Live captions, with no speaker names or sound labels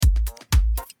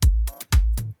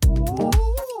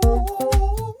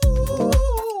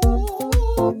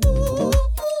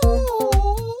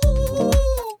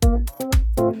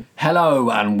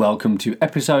Hello and welcome to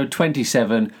episode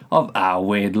 27 of Our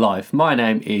Weird Life. My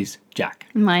name is Jack.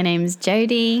 My name's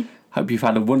Jodie. Hope you've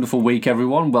had a wonderful week,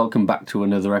 everyone. Welcome back to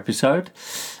another episode.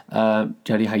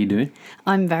 Jodie, how you doing?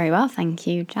 I'm very well, thank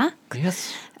you, Jack.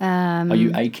 Yes. Are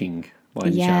you aching by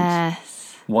any chance?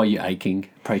 Yes. Why are you aching?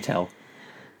 Pray tell.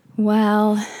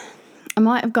 Well, I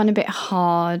might have gone a bit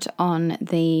hard on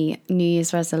the New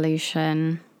Year's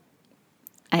resolution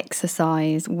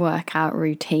exercise workout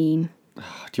routine.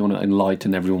 Do you want to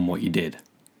enlighten everyone what you did?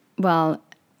 Well,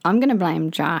 I'm going to blame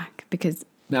Jack because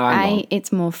No, hang on.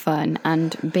 it's more fun,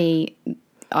 and B,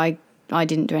 I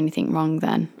didn't do anything wrong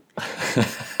then.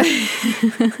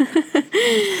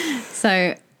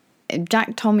 So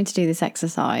Jack told me to do this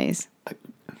exercise.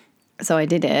 So I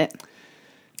did it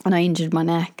and I injured my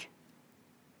neck.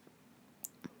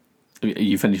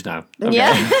 You finished now? Okay.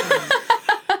 Yeah.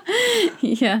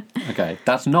 Yeah. Okay,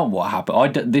 that's not what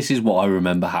happened. This is what I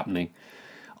remember happening.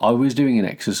 I was doing an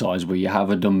exercise where you have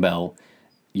a dumbbell,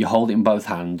 you hold it in both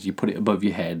hands, you put it above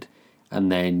your head,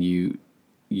 and then you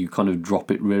kind of drop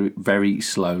it very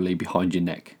slowly behind your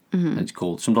neck. Mm-hmm. It's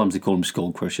called, sometimes they call them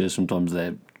skull crushers, sometimes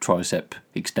they're tricep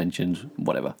extensions,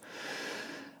 whatever.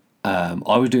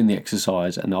 I was doing the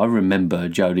exercise, and I remember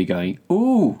Jodie going,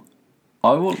 "Ooh,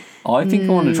 I think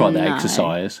I want to try the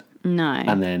exercise." No.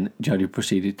 And then Jodie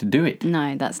proceeded to do it.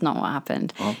 No, that's not what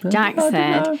happened. I Jack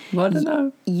said, don't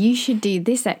know. You should do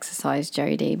this exercise,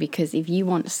 Jodie, because if you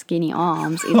want skinny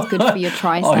arms, it's good for your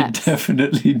triceps. I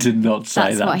definitely did not say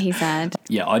That's that. what he said.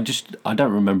 Yeah, I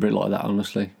don't remember it like that,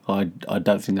 honestly. I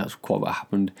don't think that's quite what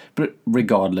happened. But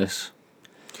regardless.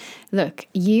 Look,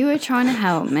 you were trying to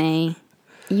help me.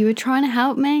 You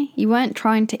weren't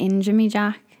trying to injure me,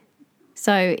 Jack.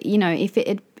 So, you know, if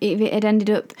it had ended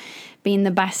up being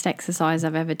the best exercise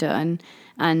I've ever done,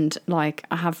 and like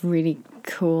I have really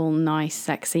cool, nice,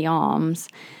 sexy arms,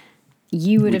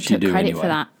 you would have took credit for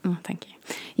that. Oh, thank you.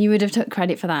 You would have took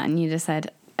credit for that, and you'd have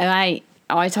said, "Hey,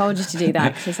 I told you to do that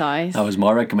exercise." That was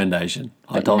my recommendation.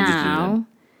 I told you to do that.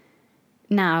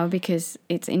 Now, because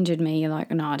it's injured me, you're like,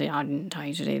 "No, I didn't tell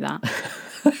you to do that."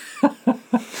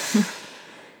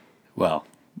 Well,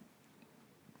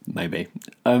 maybe.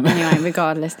 Anyway,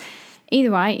 regardless.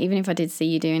 Either way, even if I did see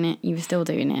you doing it, you were still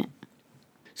doing it.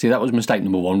 See, that was mistake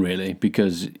number one, really,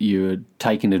 because you were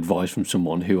taking advice from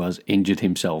someone who has injured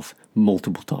himself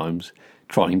multiple times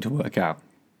trying to work out.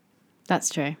 That's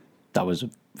true. That was a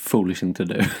foolish thing to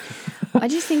do. I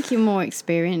just think you're more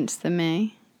experienced than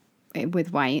me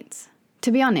with weights.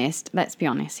 To be honest, let's be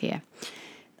honest here.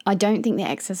 I don't think the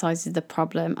exercise is the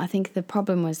problem. I think the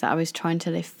problem was that I was trying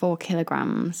to lift 4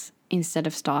 kilograms instead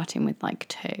of starting with like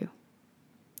 2.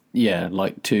 Yeah,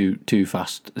 like too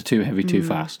fast, too heavy, too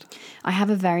fast. I have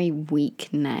a very weak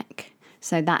neck,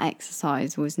 so that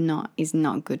exercise is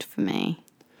not good for me.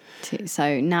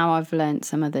 So now I've learnt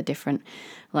some of the different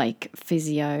like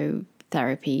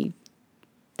physiotherapy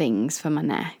things for my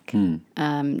neck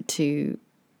to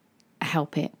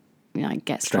help it, you know,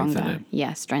 get stronger. Strengthen it.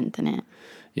 Yeah, strengthen it.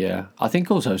 Yeah, I think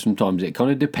also sometimes it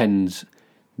kind of depends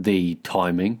the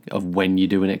timing of when you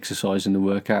do an exercise in the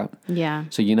workout. Yeah.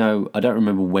 So, you know, I don't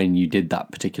remember when you did that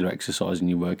particular exercise in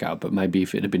your workout, but maybe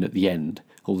if it had been at the end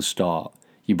or the start,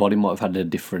 your body might have had a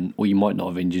different, or you might not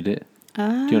have injured it. Do you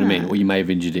know what I mean? Or you may have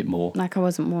injured it more. Like I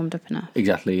wasn't warmed up enough.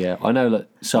 Exactly, yeah. I know that.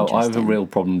 So I have a real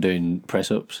problem doing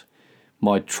press-ups.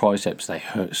 My triceps, they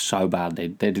hurt so bad. They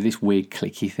do this weird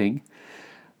clicky thing.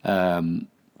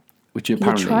 Which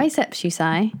apparently... Your triceps, you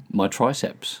say? My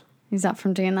triceps. Is that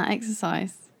from doing that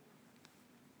exercise?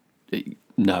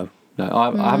 No.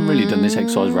 I haven't really done this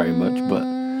exercise very much, but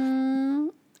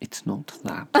it's not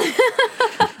that.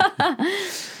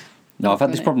 No, I've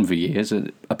had this problem for years.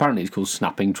 Apparently it's called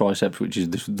snapping triceps, which is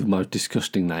the most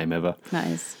disgusting name ever. That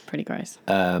is pretty gross.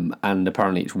 And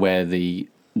apparently it's where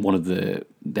one of the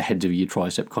heads of your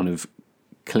tricep kind of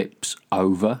clips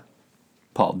over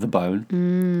part of the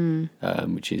bone,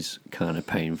 which is kind of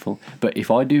painful. But if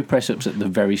I do press-ups at the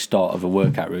very start of a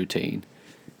workout routine,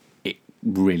 it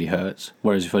really hurts.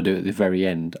 Whereas if I do it at the very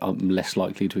end, I'm less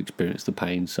likely to experience the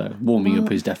pain. So warming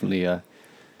up is definitely a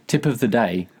tip of the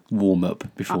day. Warm up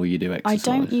before you do exercise.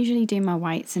 I don't usually do my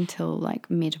weights until like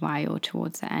midway or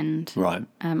towards the end. Right.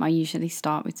 I usually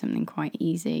start with something quite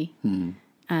easy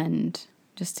and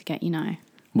just to get,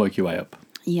 work your way up.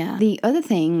 Yeah. The other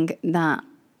thing that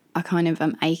I kind of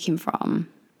am aching from,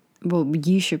 well,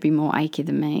 you should be more achy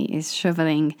than me, is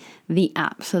shoveling the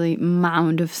absolute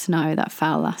mound of snow that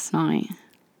fell last night.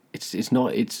 It's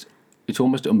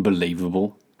almost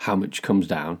unbelievable how much comes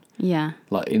down. Yeah.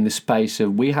 Like in the space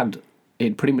of, we had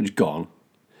it pretty much gone.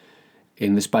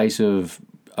 In the space of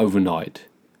overnight,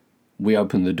 we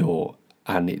opened the door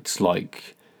and it's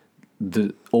like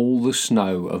all the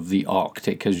snow of the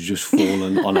Arctic has just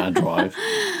fallen on our drive.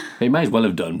 It may as well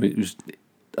have done. It was.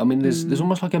 I mean, there's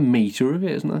almost like a metre of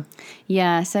it, isn't there?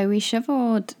 Yeah, so we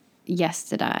shoveled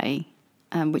yesterday,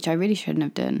 which I really shouldn't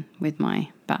have done with my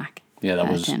back. Yeah,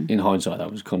 that was, hurting. in hindsight,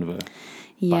 that was kind of a...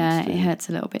 Yeah, bad it thing. hurts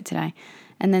a little bit today.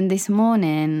 And then this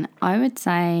morning, I would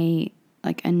say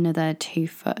like another 2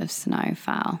 foot of snow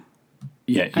fell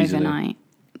Yeah, easily. overnight.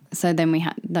 So then we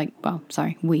had,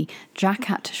 Jack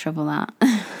had to shovel that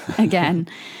again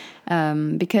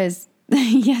because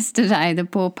yesterday the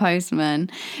poor postman,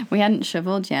 we hadn't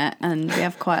shoveled yet and we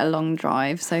have quite a long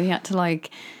drive. So he had to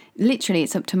literally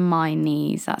it's up to my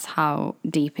knees. That's how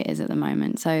deep it is at the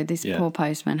moment. So this Yeah. poor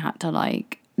postman had to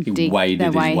He dig waded their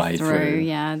his way way through.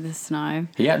 yeah, the snow,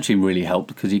 He actually really helped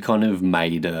because he kind of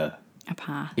made a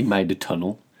path.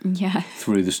 tunnel Yeah.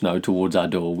 through the snow towards our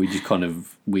door. We just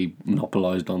we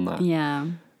monopolised on that. Yeah.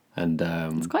 And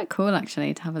It's quite cool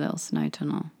actually to have a little snow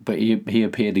tunnel. but he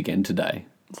appeared again today.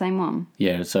 Same one.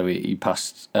 Yeah, so he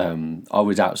passed. I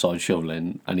was outside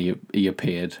shoveling, and he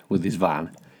appeared with his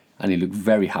van, and he looked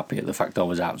very happy at the fact I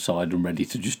was outside and ready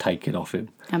to just take it off him.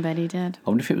 I bet he did. I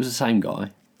wonder if it was the same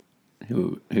guy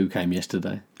who came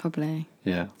yesterday. Probably.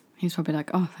 Yeah, He was probably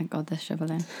like, oh, thank God they're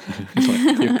shoveling. it's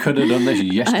like, you could have done this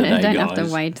yesterday, I don't guys. have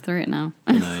to wade through it now.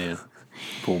 No, yeah,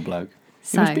 poor bloke.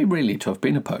 It must be really tough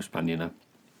being a postman.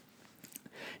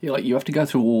 You have to go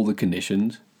through all the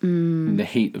conditions in the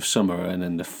heat of summer and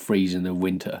then the freezing of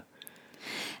winter.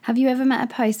 Have you ever met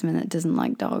a postman that doesn't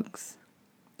like dogs?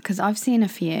 Because I've seen a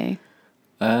few.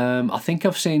 I think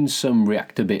I've seen some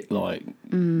react a bit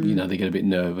they get a bit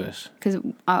nervous. Because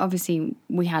obviously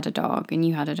we had a dog and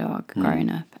you had a dog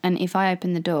growing up. And if I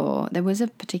opened the door, there was a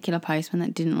particular postman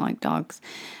that didn't like dogs.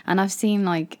 And I've seen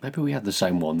Maybe we had the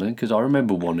same one then, because I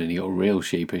remember one and he got real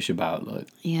sheepish about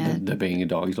Yeah. there being a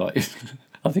dog. He's like,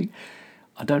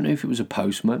 I don't know if it was a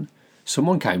postman.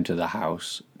 Someone came to the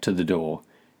house, to the door,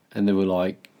 and they were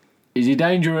like, "Is he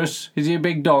dangerous? Is he a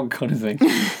big dog?" kind of thing.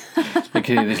 They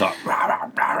could hear this rah, rah,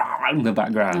 rah, rah, in the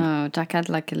background. oh, Jack had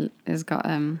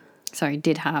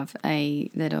did have a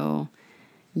little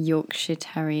Yorkshire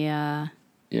Terrier.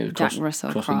 Yeah, it was Jack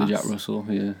Russell crossing the cross. Jack Russell.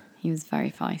 Yeah, He was very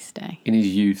feisty. in his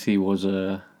youth he was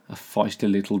a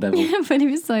feisty little devil. But he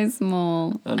was so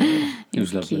small. I know. He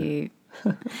was lovely. Cute.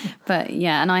 But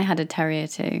yeah, and I had a terrier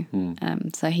too.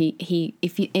 So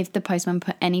if the postman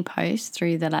put any post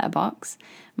through the letterbox,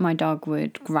 my dog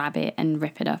would grab it and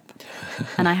rip it up.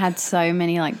 And I had so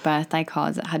many birthday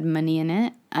cards that had money in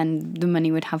it, and the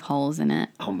money would have holes in it.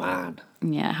 Oh man,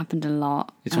 Yeah, it happened a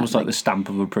lot. it's almost like the stamp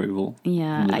of approval.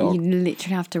 Yeah, from the dog. you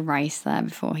literally have to race there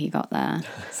before he got there.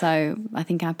 So I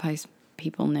think our post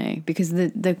people knew because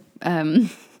the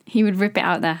he would rip it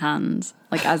out their hands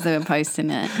as they were posting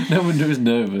it. No wonder he was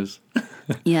nervous.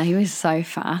 Yeah, he was so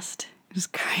fast. It was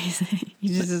crazy. He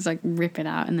just rip it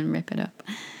out and then rip it up.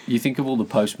 You think of all the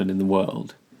postmen in the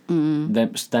world,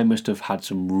 they must have had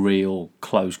some real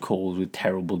close calls with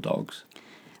terrible dogs.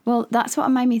 Well, that's what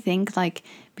made me think,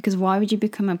 because why would you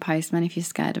become a postman if you're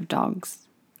scared of dogs?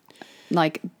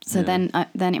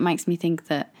 Then it makes me think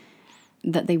that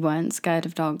they weren't scared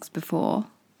of dogs before,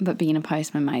 but being a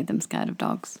postman made them scared of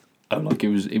dogs. Oh,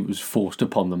 it was forced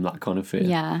upon them, that kind of fear.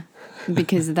 Yeah,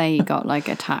 because they got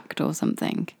attacked or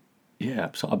something. Yeah,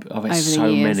 so I've Over had the so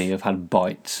years. many. I've had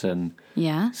bites and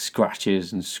Yeah,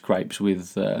 scratches and scrapes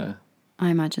with, I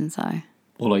imagine so.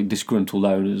 or disgruntled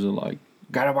owners are like,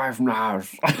 "Get away from the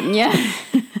house." Yeah.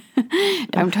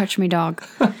 Don't touch me, dog.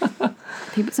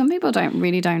 Some people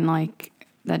don't like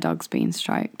their dogs being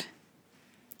stroked.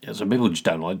 Yeah, some people just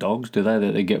don't like dogs, do they?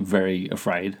 They get very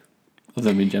afraid of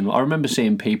them in general. I remember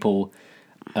seeing people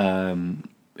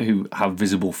who have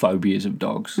visible phobias of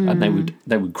dogs, and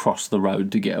they would cross the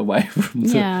road to get away from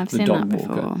Yeah, I've the seen dog that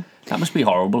walker. before. That must be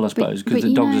horrible, I suppose, because but the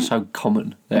you dogs know- are so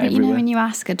common. They're But everywhere. when you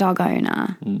ask a dog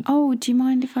owner, oh, do you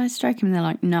mind if I stroke him? And they're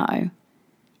like, no.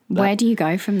 Where do you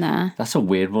go from there? That's a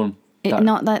weird one.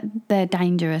 Not that they're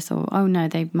dangerous or, oh no,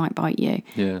 they might bite you.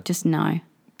 Yeah. Just no.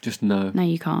 Just no. No,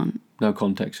 you can't. No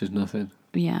context is nothing.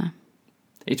 Yeah.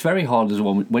 It's very hard as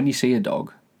well. When you see a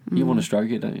dog, you want to stroke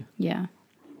it, don't you? Yeah.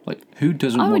 Who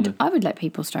doesn't want to? I would let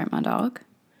people stroke my dog.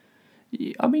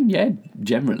 I mean, yeah,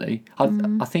 generally.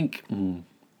 I think...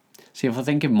 See, if I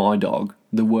think of my dog,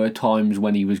 there were times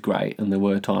when he was great and there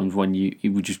were times when he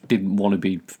just didn't want to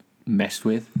be messed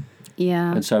with.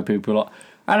 Yeah. And so people were like,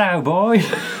 "Hello, boy."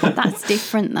 That's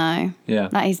different though. Yeah.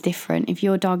 That is different. If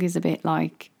your dog is a bit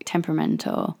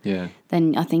temperamental, Yeah.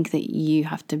 then I think that you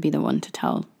have to be the one to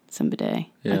tell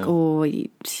somebody. Yeah.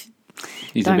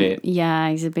 He's a bit. Yeah,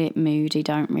 he's a bit moody.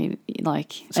 Don't really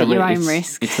like So at your own it's,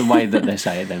 risk. It's the way that they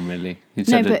say it then, really. No,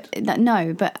 Instead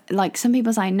of, but like some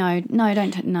people say no,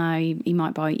 don't no, he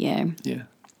might bite you. yeah.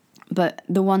 But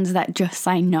the ones that just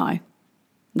say no,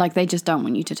 like they just don't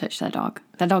want you to touch their dog.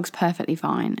 Their dog's perfectly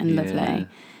fine and Yeah. lovely,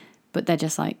 but they're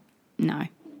just like, no,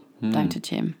 don't touch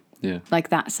him. Yeah. Like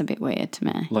that's a bit weird to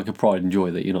me. Like a pride and joy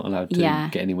that you're not allowed to Yeah.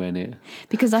 get anywhere near.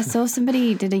 Because I saw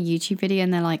somebody did a YouTube video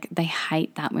and they're like, they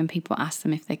hate that when people ask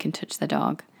them if they can touch their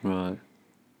dog. Right.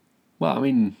 Well, I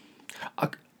mean,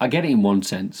 I get it in one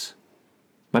sense.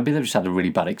 Maybe they've just had a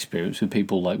really bad experience with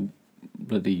people like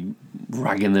bloody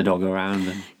ragging the dog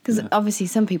around. Because obviously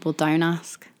some people don't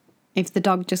ask. If the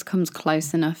dog just comes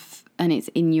close enough and it's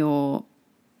in your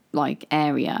like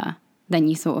area, then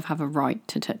you sort of have a right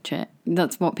to touch it.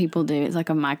 That's what people do. It's like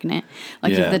a magnet.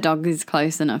 Like Yeah. if the dog is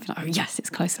close enough, like, oh yes, it's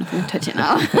close enough, I'm gonna touch it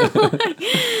now.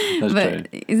 That's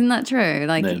But true. isn't that true?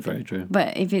 Like, That's very true.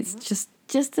 but if it's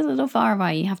just a little far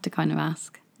away, you have to kind of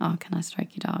ask, oh, can I stroke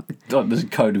your dog? Like, there's a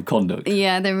code of conduct.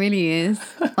 Yeah, there really is.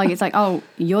 Like it's like, oh,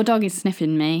 your dog is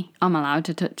sniffing me. I'm allowed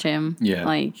to touch him. Yeah.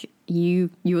 Like you're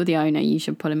the owner. You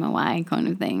should put him away, kind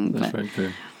of thing. That's But very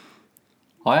true.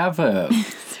 I have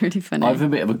it's really funny. I have a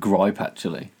bit of a gripe,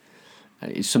 actually.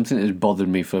 It's something that has bothered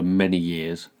me for many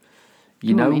years.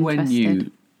 You know, I'm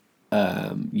when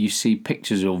you see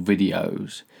pictures or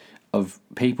videos of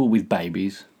people with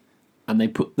babies and they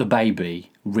put the baby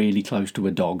really close to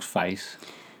a dog's face,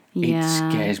 Yeah.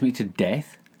 it scares me to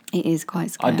death. It is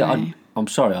quite scary. I'm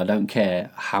sorry, I don't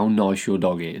care how nice your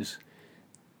dog is.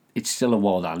 It's still a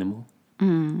wild animal.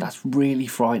 That's really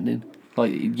frightening.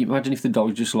 Like, you imagine if the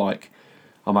dog's just like,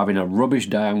 I'm having a rubbish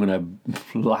day, I'm going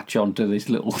to latch onto this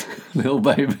little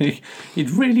baby.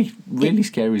 It's really, really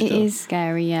scary stuff. It is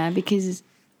scary, yeah, because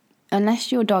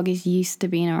unless your dog is used to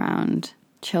being around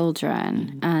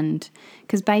children, and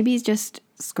because babies just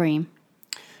scream,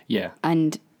 Yeah.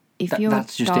 and if your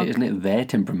That's just dog, it, isn't it? They're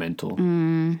temperamental,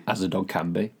 as a dog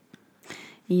can be.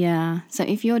 yeah, so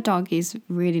if your dog is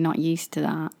really not used to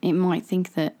that, it might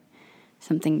think that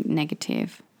something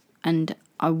negative, and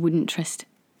I wouldn't trust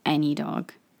any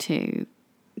dog to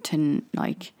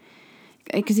like,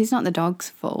 because it's not the dog's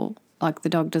fault. Like the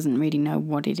dog doesn't really know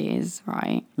what it is,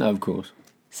 right? No, of course.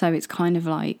 So it's kind of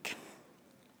like,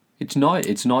 It's neither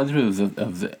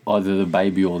of either the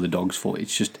baby or the dog's fault.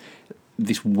 It's just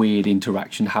this weird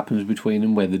interaction happens between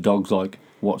them where the dog's like,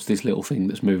 what's this little thing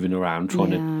that's moving around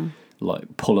trying to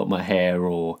like pull up my hair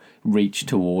or reach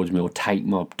towards me or take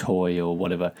my toy or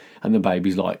whatever, and the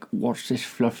baby's like, what's this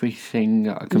fluffy thing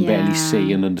I can barely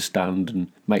see and understand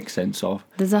and make sense of.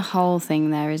 there's a whole thing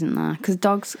there, isn't there? Because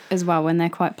dogs as well, when they're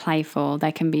quite playful,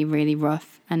 they can be really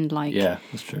rough and like Yeah,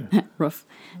 that's true. rough,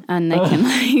 and they can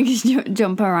like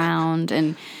jump around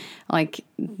and like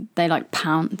they like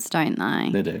pounce, don't they?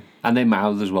 They do. And they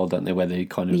mouth as well, don't they? Where they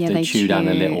kind of they chew down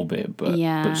a little bit.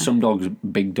 But some dogs,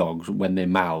 big dogs, when they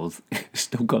mouth, it's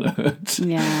still kind of hurts.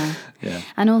 Yeah. Yeah.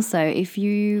 And also, if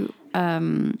you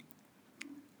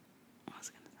what was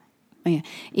I gonna say? Oh yeah,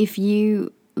 if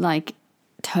you like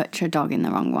touch a dog in the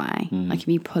wrong way, like if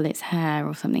you pull its hair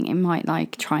or something, it might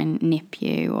like try and nip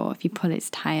you, or if you pull its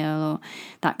tail or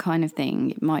that kind of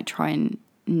thing, it might try and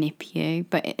nip you.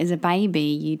 But as a baby,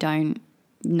 you don't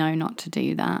know not to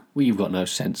do that. Well, you've got no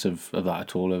sense of that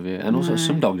at all, have you? And also,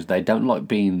 some dogs, they don't like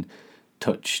being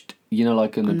touched, you know,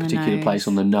 like in a the particular place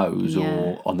on the nose Yeah.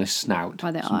 or on the snout.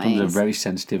 By their Sometimes they're eyes. very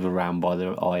sensitive around by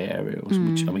their eye areas,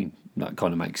 which, I mean, that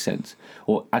kind of makes sense.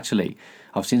 Or actually,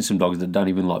 I've seen some dogs that don't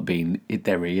even like being,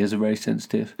 their ears are very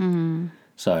sensitive.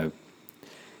 So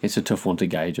it's a tough one to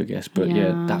gauge, I guess. But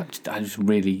yeah, that just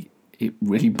really, it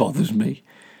really bothers me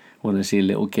when I see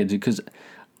little kids, because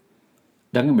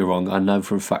don't get me wrong, I know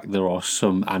for a fact there are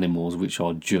some animals which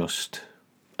are just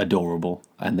adorable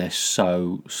and they're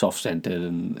so soft-scented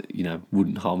and, you know,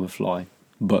 wouldn't harm a fly.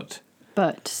 But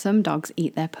some dogs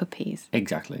eat their puppies.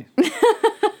 exactly.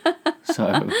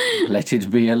 So let it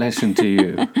be a lesson to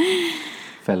you,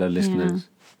 fellow listeners.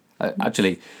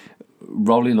 Actually,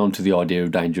 rolling on to the idea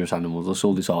of dangerous animals, I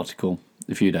saw this article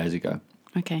a few days ago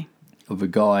Okay. of a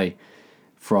guy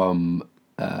from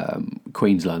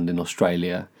Queensland in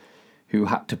Australia who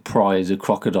had to prise a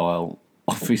crocodile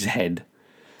off his head.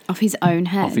 Off his own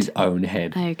head. Off his own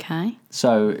head. Okay.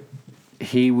 So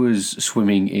he was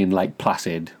swimming in Lake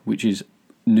Placid, which is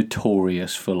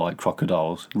notorious for like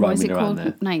crocodiles What is roaming it around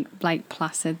called? there. Like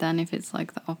Placid then, if it's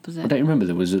like the I opposite. don't remember.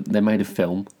 They made a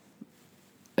film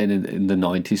in the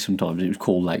 90s sometimes, and it was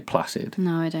called Lake Placid.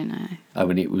 No, I don't know. Oh,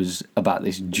 and it was about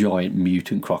this giant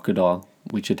mutant crocodile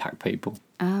which attacked people.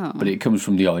 Oh. But it comes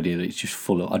from the idea that it's just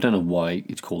full of, I don't know why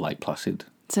it's called Lake Placid.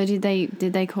 So did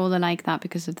they call the lake that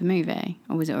because of the movie,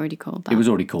 or was it already called that? It was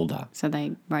already called that. So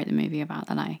they wrote the movie about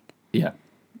the lake. Yeah.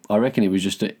 I reckon it was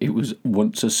it was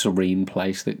once a serene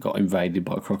place that got invaded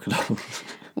by crocodiles.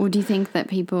 Or do you think that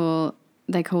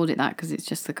they called it that because it's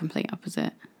just the complete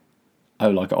opposite? Oh,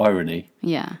 like irony.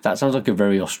 Yeah. That sounds like a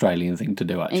very Australian thing to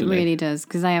do, actually. It really does,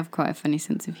 because they have quite a funny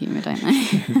sense of humour, don't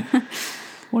they?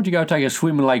 Why'd you go take a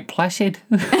swim in Lake Placid?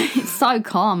 It's so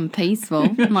calm,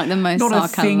 peaceful, like the most Not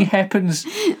sarcasm. a thing happens.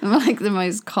 Like the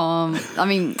most calm. I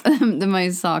mean, the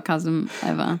most sarcasm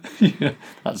ever. Yeah,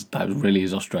 that really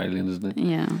is Australian, isn't it?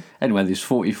 Yeah, Anyway, this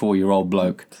 44-year-old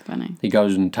bloke, it's funny. he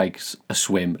goes and takes a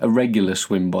swim, a regular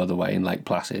swim, by the way, in Lake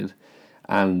Placid,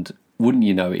 and wouldn't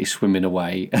you know it, he's swimming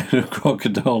away, and a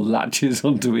crocodile latches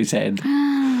onto his head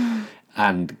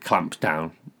and clamps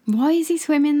down. Why is he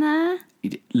swimming there?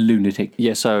 Lunatic.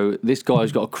 Yeah, so this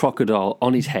guy's got a crocodile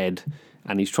on his head,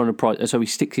 and he's trying to pry. So he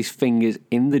sticks his fingers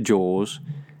in the jaws,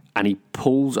 and he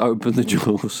pulls open the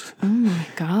jaws. Oh my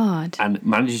God. And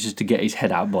manages to get his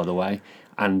head out, by the way.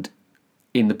 And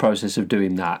in the process of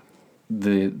doing that,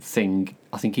 the thing,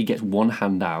 I think he gets one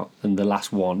hand out, and the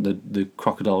last one, the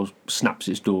crocodile snaps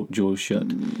its jaws shut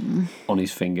on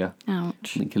his finger.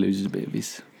 Ouch. I think he loses a bit of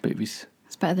his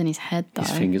It's better than his head, though.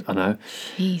 his fingers. I know.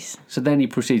 Jeez. So then he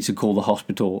proceeds to call the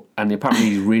hospital, and apparently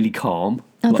he's really calm.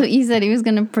 I thought you said he was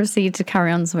going to proceed to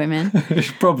carry on swimming.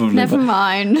 Probably. Never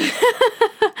mind.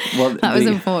 Well, That was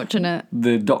unfortunate.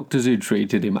 The doctors who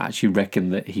treated him actually reckon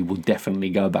that he will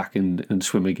definitely go back and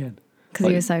swim again. Because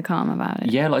he was so calm about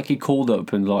it. Yeah, like he called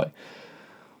up and like,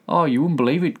 oh, you wouldn't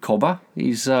believe it, Cobber.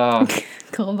 He's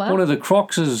Cool, one of the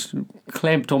crocs has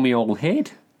clamped on my old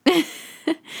head. Can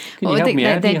you Well, help me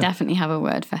out they here? definitely have a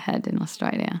word for head in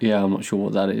Australia. Yeah, I'm not sure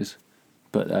what that is.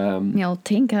 But The old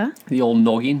tinker. the old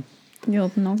noggin. The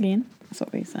old noggin. That's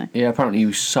what we say. Yeah, apparently he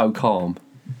was so calm,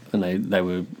 and they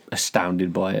were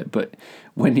astounded by it. But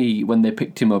when they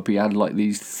picked him up, he had like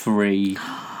these 3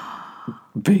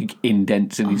 big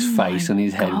indents in his face and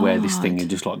his head where this thing had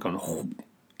just like gone,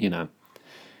 you know.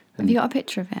 Have you got a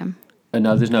picture of him?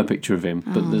 No, there's no picture of him,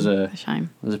 but there's A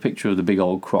shame. a picture of the big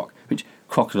old croc. Which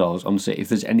crocodiles, honestly, if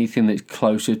there's anything that's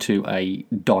closer to a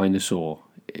dinosaur,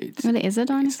 it's Well, it is a it's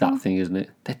dinosaur. that thing, isn't it?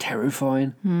 They're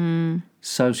terrifying,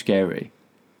 so scary.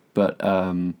 But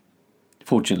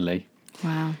fortunately,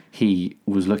 Wow. he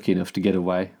was lucky enough to get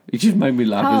away. It just made me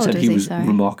laugh. How He old said was he he, was sorry?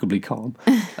 remarkably calm.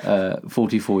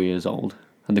 44 years old,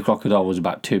 and the crocodile was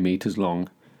about 2 meters long.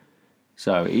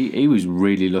 So he was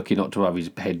really lucky not to have his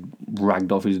head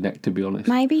ragged off his neck, to be honest.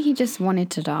 Maybe he just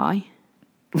wanted to die.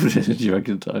 Do you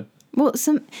reckon so? Well,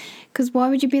 because why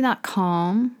would you be that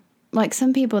calm? Like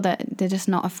some people that they're just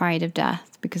not afraid of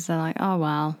death because they're like, oh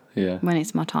well, Yeah. when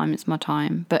it's my time, it's my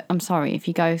time. But I'm sorry, if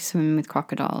you go swimming with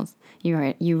crocodiles, you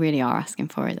really are asking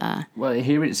for it there. Well,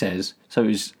 here it says. So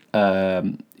his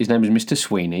name is Mr.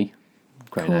 Sweeney.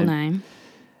 Great Cool name.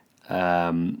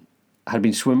 name. Had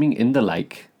been swimming in the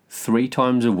lake 3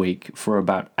 times a week for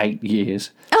about 8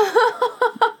 years.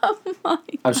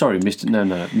 I'm sorry,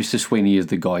 Mr. Sweeney is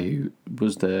the guy who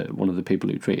was one of the people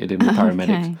who treated him, the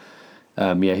paramedics.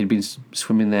 Okay. Yeah, he'd been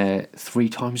swimming there 3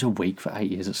 times a week for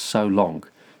 8 years. That's so long.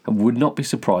 I would not be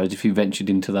surprised if he ventured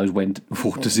into those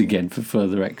waters again for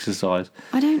further exercise.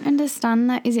 I don't understand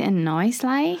that. Is it a nice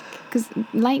lake? Because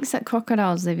lakes that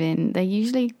crocodiles live in, they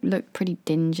usually look pretty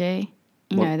dingy.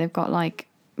 You know, they've got like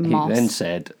moss. He then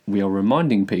said, "We are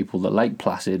reminding people that Lake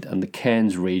Placid and the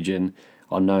Cairns region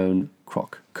are known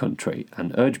croc country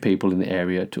and urge people in the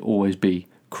area to always be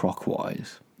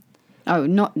croc-wise." Oh,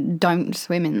 don't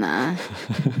swim in there.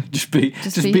 Just be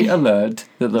alert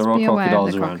that there are Be aware of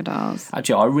crocodiles the around. crocodiles.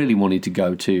 Actually, I really wanted to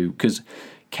go to, because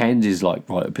Cairns is like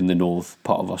right up in the north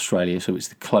part of Australia, so it's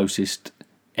the closest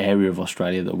area of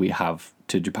Australia that we have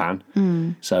to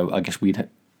Japan. So I guess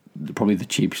probably the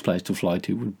cheapest place to fly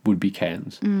to would be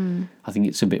Cairns. I think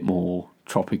it's a bit more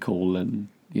tropical, and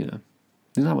isn't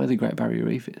that where the Great Barrier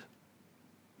Reef is?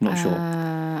 I'm not sure,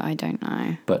 I don't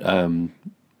know. but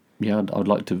yeah, I'd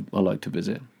like to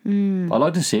visit. I'd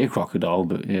like to see a crocodile,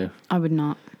 but yeah, I would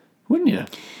not. wouldn't you?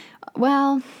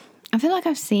 Well, I feel like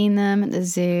I've seen them at the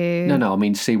zoo. No, I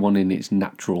mean see one in its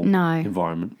natural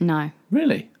environment. No.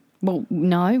 Really? Well,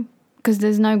 no, because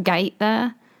there's no gate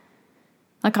there.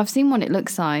 Like, I've seen what it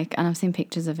looks like, and I've seen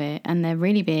pictures of it, and they're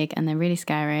really big, and they're really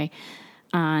scary,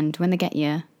 and when they get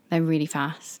you, they're really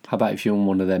fast. How about if you're on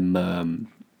one of them,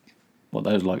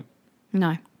 those like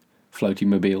No, floaty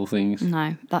mobile things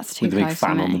no, that's too with a close big fan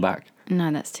for me. on the back?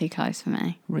 No, that's too close for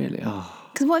me. Really? Oh,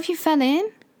 Because what if you fell in?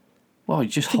 well,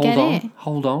 just Forget hold on, it.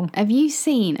 hold on. Have you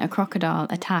seen a crocodile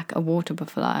attack a water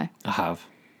buffalo? I have.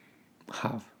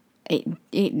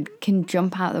 it can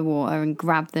jump out of the water and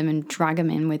grab them and drag them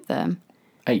in with them.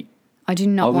 Hey, I do I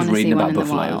not was want to see reading one about in the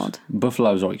buffaloes. wild.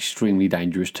 Buffaloes are extremely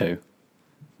dangerous too.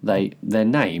 Their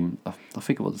name, I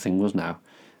forget what the thing was now.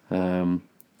 Here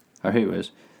it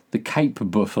was. The Cape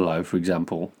buffalo, for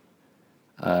example,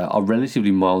 are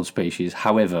relatively mild species.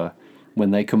 However,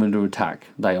 when they come under attack,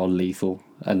 they are lethal,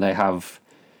 and they have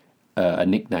a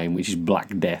nickname which is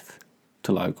Black Death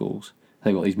to locals.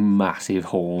 They've got these massive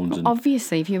horns, and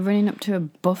Obviously, if you're running up to a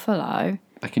buffalo,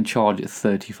 they can charge at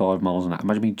 35 miles an hour.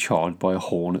 Imagine being charged by a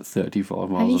horn at 35 miles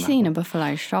an hour. have you seen a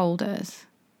buffalo's shoulders?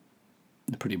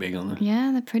 They're pretty big, aren't they?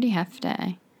 Yeah, they're pretty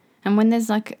hefty. And when there's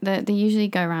like, they usually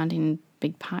go around in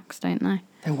big packs, don't they?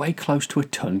 They're way close to a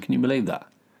ton. Can you believe that?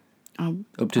 Oh,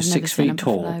 Up to I've never 6 seen a feet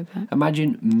tall. buffalo, but-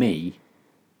 Imagine me,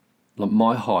 like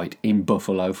my height in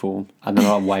buffalo form, and then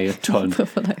I weigh a ton,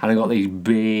 Buffalo and I got these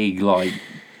big, like,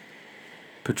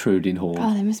 protruding horns.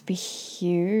 Oh, they must be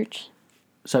huge.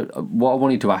 So, what I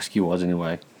wanted to ask you was,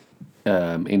 anyway,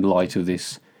 in light of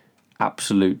this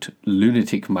absolute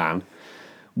lunatic man,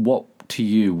 what to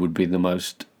you would be the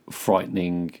most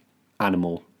frightening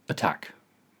animal attack?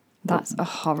 That's a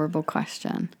horrible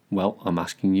question. Well, I'm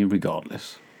asking you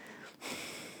regardless.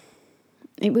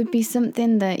 It would be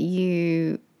something that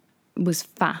was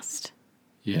fast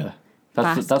Yeah.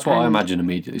 Fast That's what I and- imagine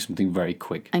immediately, something very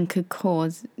quick. and could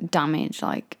cause damage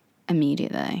like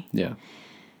immediately. Yeah.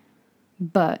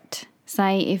 But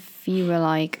say if you were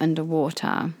like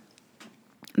underwater,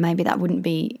 maybe that wouldn't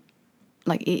be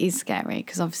like, it is scary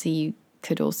because obviously you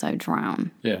could also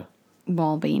drown Yeah.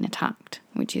 while being attacked,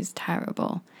 which is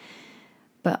terrible.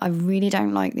 But I really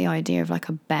don't like the idea of like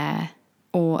a bear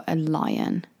or a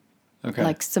lion, Okay.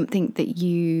 like something that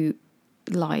you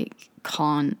like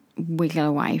can't wiggle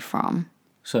away from.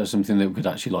 So something that could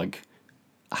actually like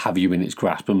have you in its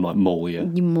grasp and like maul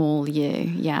you. You maul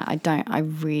you. Yeah,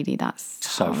 that's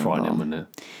So horrible. frightening, wouldn't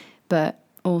it? But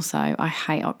also, I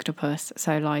hate octopus.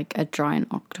 So, like, a giant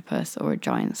octopus or a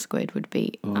giant squid would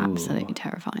be absolutely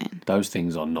terrifying. Those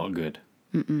things are not good.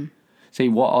 See,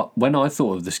 when I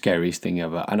thought of the scariest thing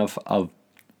ever, and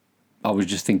I was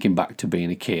just thinking back to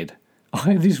being a kid, I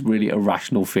had this really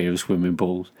irrational fear of swimming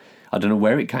pools. I don't know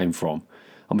where it came from.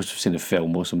 I must have seen a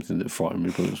film or something that frightened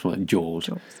me, but it was like Jaws.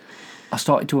 I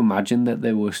started to imagine that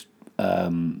there was,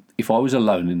 if I was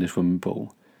alone in the swimming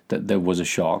pool, that there was a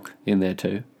shark in there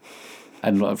too.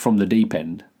 And like from the deep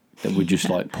end, that would just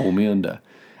like pull me under.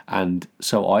 And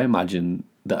so I imagine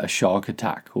that a shark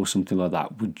attack or something like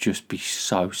that would just be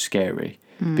so scary.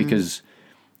 Because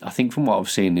I think from what I've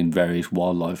seen in various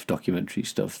wildlife documentary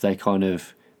stuff, they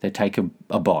take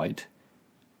a bite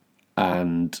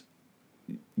and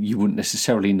you wouldn't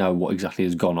necessarily know what exactly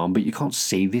has gone on, but you can't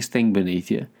see this thing beneath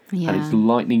you. Yeah. And it's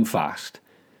lightning fast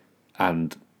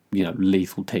and,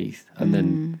 lethal teeth. And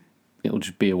then it'll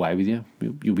just be away with you.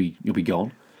 You'll be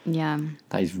gone. Yeah.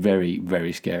 That is very,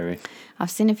 very scary.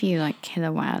 I've seen a few, like,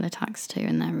 killer whale attacks too,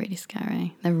 and they're really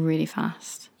scary. They're really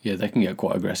fast. Yeah, they can get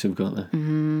quite aggressive, can't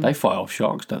they? They fight off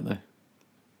sharks, don't they?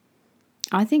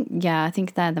 I think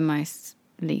they're the most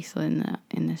lethal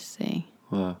in the sea.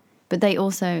 Wow. But they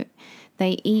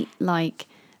eat, like,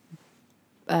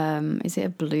 is it a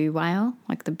blue whale?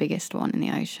 Like the biggest one in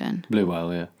the ocean. Blue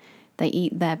whale, yeah. They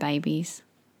eat their babies.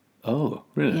 Oh,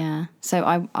 really? Yeah. So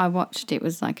I watched, it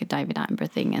was like a David Attenborough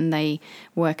thing, and they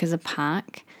work as a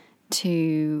pack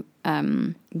to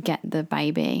get the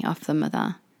baby off the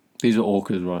mother. These are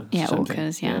orcas, right? Yeah, Same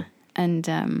orcas, thing.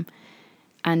 yeah.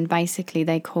 And basically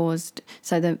they caused,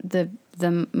 so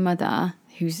the mother,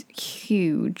 who's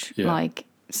huge, Yeah. like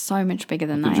so much bigger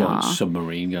than The they giant are,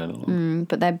 submarine going along.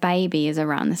 but their baby is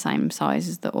around the same size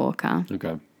as the orca.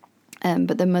 Okay.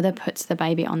 But the mother puts the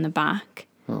baby on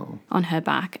her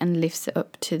back and lifts it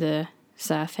up to the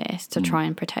surface to try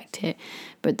and protect it.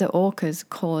 But the orcas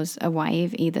cause a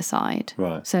wave either side.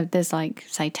 Right. So there's like,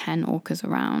 say, 10 orcas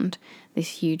around this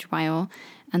huge whale,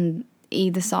 and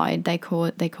either side they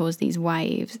cause these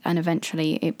waves, and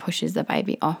eventually it pushes the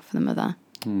baby off the mother.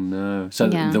 Oh, no. So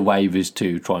Yeah. the wave is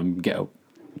to try and get up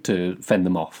to fend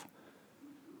them off.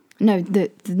 No,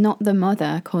 not the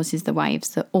mother causes the waves.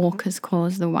 The orcas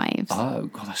cause the waves. Oh,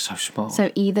 God, that's so smart.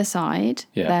 So either side,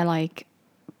 Yeah. they're like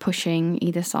pushing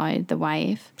either side the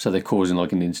wave. So they're causing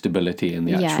like an instability in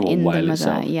the actual in whale the mother,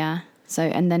 itself. yeah. So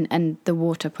and the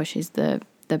water pushes the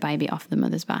baby off the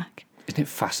mother's back. Isn't it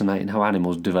fascinating how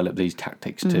animals develop these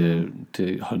tactics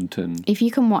to hunt and... If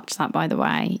you can watch that, by the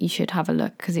way, you should have a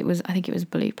look, because I think it was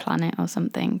Blue Planet or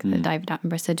something, the David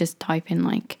Attenborough. So just type in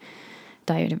like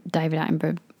David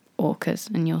Attenborough orcas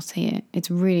and you'll see it.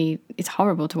 It's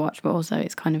horrible to watch, but also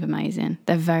it's kind of amazing.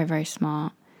 They're very, very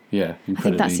smart. Yeah, I think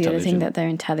incredibly that's the other thing, intelligent. that they're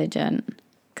intelligent,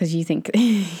 because you think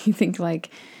you think like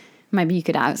maybe you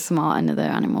could outsmart another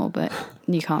animal, but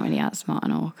you can't really outsmart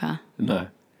an orca. No.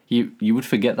 You would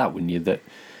forget that, wouldn't you, that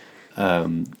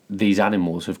these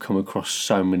animals have come across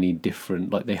so many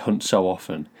different, like they hunt so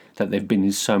often, that they've been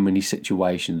in so many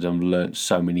situations and learnt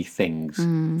so many things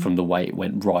from the way it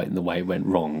went right and the way it went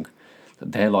wrong,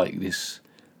 that they're like this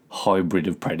hybrid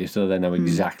of predator. They know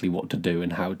exactly what to do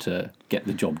and how to get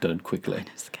the job done quickly.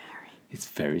 Kind of scary. It's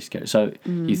very scary. So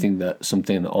you think that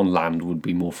something on land would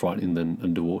be more frightening than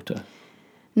underwater?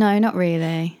 No, not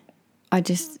really.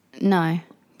 No,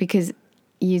 because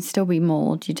you'd still be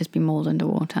mauled. You'd just be mauled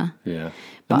underwater. Yeah.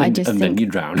 But and then you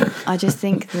drown. I just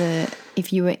think that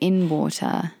if you were in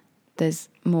water, there's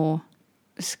more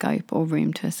scope or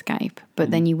room to escape. But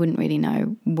then you wouldn't really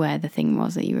know where the thing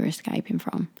was that you were escaping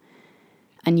from,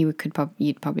 and you'd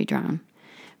probably drown.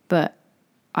 But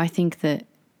I think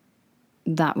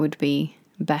that would be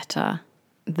better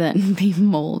than being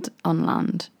mauled on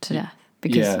land to death,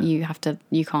 because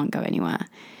you can't go anywhere.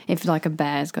 If like a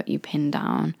bear's got you pinned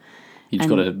down, You just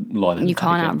got to lie there. You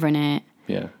can't outrun it.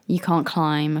 Yeah. You can't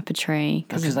climb up a tree.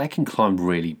 Because they can climb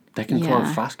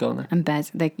climb fast, can't they? And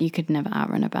bears, you could never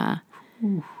outrun a bear.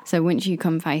 Ooh. So once you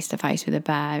come face to face with a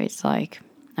bear, it's like,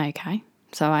 okay,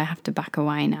 so I have to back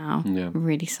away now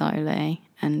really slowly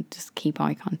and just keep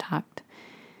eye contact.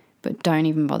 But don't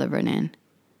even bother running.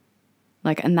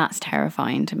 Like, and that's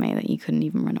terrifying to me that you couldn't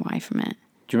even run away from it.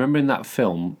 Do you remember in that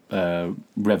film,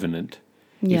 Revenant?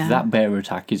 Yeah. If that bear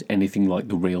attack is anything like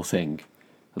the real thing,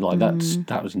 like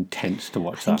that was intense to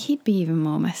watch. I think he'd be even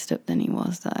more messed up than he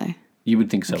was, though. You would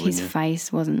think so, like wouldn't his you?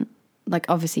 face wasn't, like,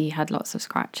 obviously he had lots of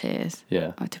scratches.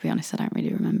 Yeah. To be honest, I don't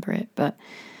really remember it, but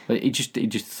it just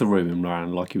threw him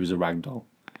around like he was a rag doll.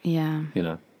 Yeah. You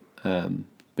know.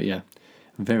 But yeah,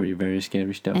 very, very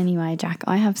scary stuff. Anyway, Jack,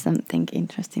 I have something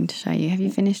interesting to show you. Have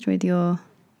you finished with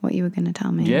what you were going to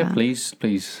tell me? Yeah, about?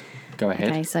 please go ahead.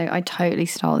 Okay, so I totally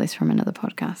stole this from another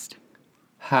podcast.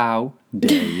 How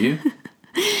dare you?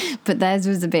 But theirs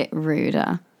was a bit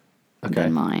ruder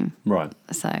than mine. Right.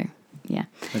 So, yeah.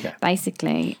 Okay.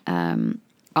 Basically,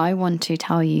 I want to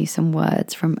tell you some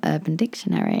words from Urban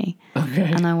Dictionary. Okay.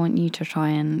 And I want you to try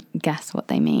and guess what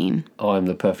they mean. I'm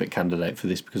the perfect candidate for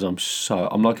this because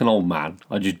I'm like an old man.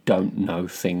 I just don't know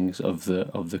things of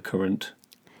the current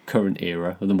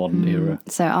era, of the modern era.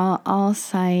 So I'll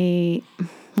say,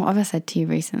 what have I said to you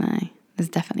recently? There's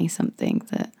definitely something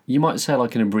that... You might say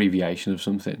like an abbreviation of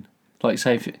something. Like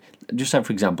say, for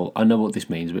example, I know what this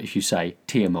means, but if you say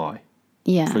TMI,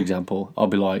 yeah, for example, I'll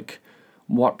be like,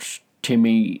 what's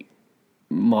Timmy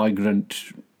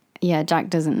Migrant Yeah, Jack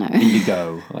doesn't know.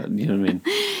 Indigo? You know what I mean?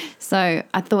 So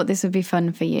I thought this would be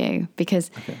fun for you because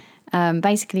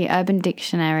basically Urban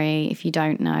Dictionary, if you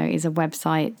don't know, is a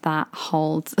website that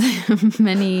holds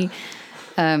many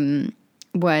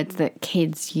words that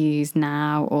kids use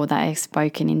now or that are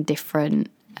spoken in different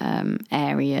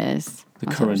areas.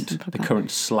 The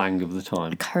current slang of the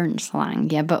time. Current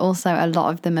slang, yeah, but also a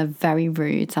lot of them are very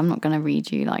rude. So I'm not going to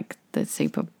read you like the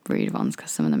super rude ones because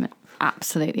some of them are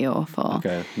absolutely awful.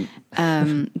 Okay.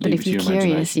 But if you're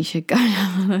curious, you should go and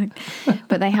have a look.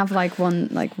 But they have like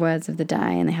words of the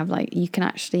day, and they have like, you can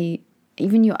actually,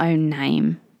 even your own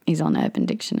name is on Urban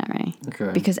Dictionary.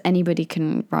 Okay. Because anybody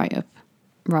can write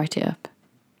it up.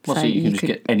 Well, so you can just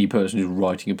get any person who's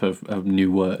writing a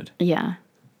new word. Yeah.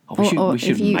 We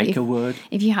should make a word.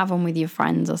 If you have one with your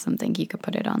friends or something, you could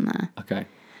put it on there. Okay.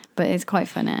 But it's quite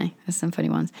funny. There's some funny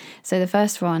ones. So the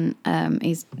first one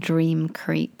is dream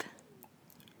creep.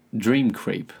 Dream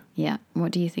creep. Yeah.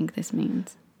 What do you think this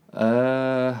means?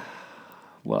 Well,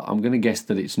 I'm going to guess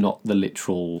that it's not the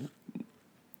literal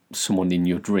someone in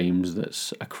your dreams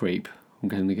that's a creep. I'm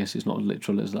going to guess it's not as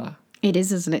literal as that. It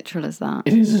is as literal as that.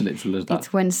 It is as literal as that.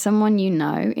 It's when someone you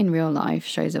know in real life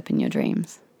shows up in your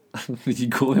dreams. Did you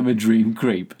call him a dream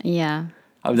creep? Yeah.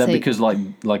 Oh, is that because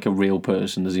like a real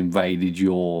person has invaded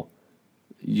your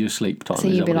sleep time? So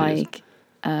you'd be like,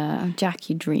 Jack,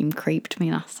 you dream creeped me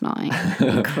last night.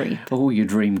 You creep. Oh, you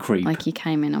dream creep. Like you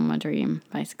came in on my dream,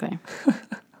 basically.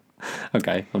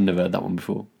 Okay, I've never heard that one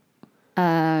before.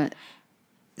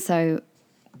 So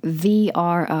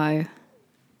VRO.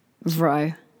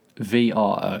 Vro.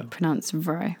 VRO. Pronounced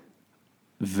vro.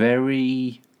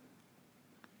 Very...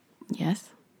 Yes?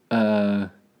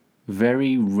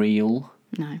 Very real.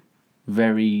 No.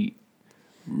 Very...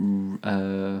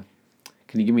 can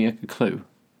you give me a clue?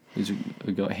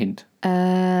 Have got a hint?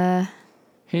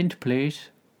 Hint, please.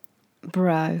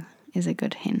 Bro is a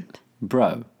good hint.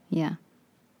 Bro? Yeah.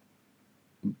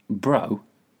 Bro?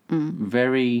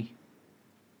 Very...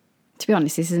 To be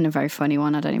honest, this isn't a very funny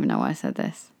one. I don't even know why I said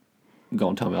this. Go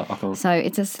on, tell me. I can't. So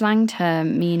it's a slang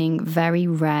term meaning very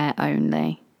rare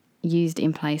only, used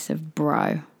in place of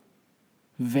bro.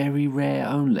 Very rare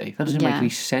only. That doesn't make Yeah. any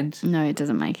sense. No, it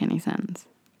doesn't make any sense.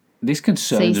 This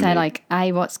concerns So me. you say like,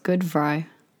 hey, what's good, bro?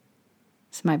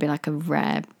 So maybe like a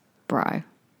rare bro.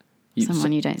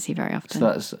 Someone you don't see very often. So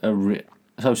that's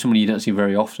so someone you don't see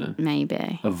very often.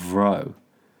 Maybe. A vro.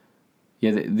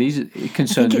 Yeah, it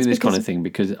concerns me, it's this kind because- of thing,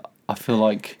 because I feel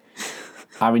like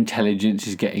our intelligence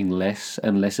is getting less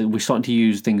and less. We're starting to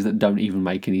use things that don't even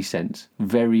make any sense.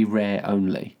 Very rare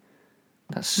only.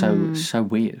 That's so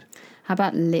weird. How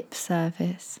about lip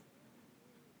service?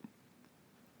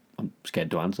 I'm scared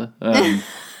to answer.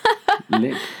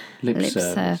 Lip Lip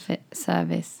service.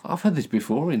 service. I've heard this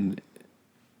before in...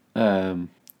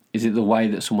 is it the way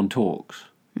that someone talks?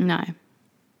 No.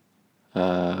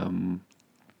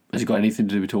 Has it got anything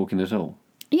to do with talking at all?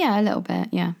 Yeah, a little bit,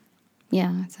 yeah.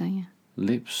 Yeah, I'd say, yeah.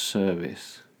 Lip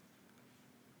service.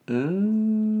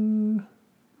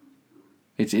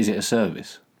 Is it a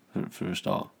service for a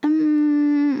start?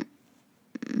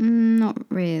 Not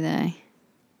really.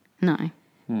 No.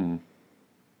 I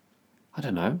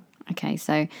don't know. Okay,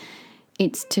 so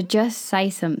it's to just say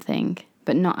something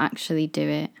but not actually do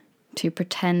it. To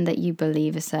pretend that you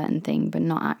believe a certain thing but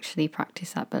not actually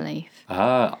practice that belief.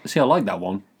 See, I like that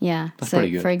one. Yeah. That's so,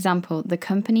 pretty good. for example, the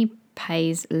company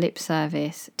pays lip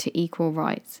service to equal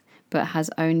rights but has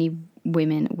only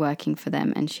women working for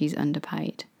them and she's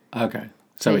underpaid. Okay.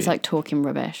 So it's like talking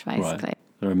rubbish, basically. Right.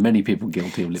 There are many people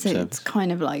guilty of lip So service. it's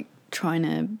kind of like trying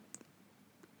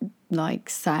to like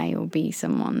say or be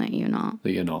someone that you're not.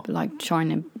 That you're not. Like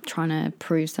trying to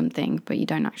prove something, but you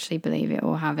don't actually believe it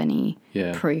or have any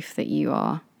Yeah. proof that you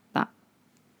are that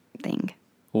thing.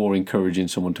 Or encouraging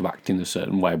someone to act in a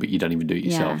certain way, but you don't even do it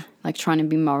yourself. Yeah, like trying to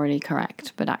be morally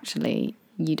correct, but actually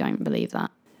you don't believe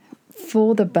that.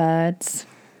 For the birds.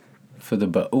 For the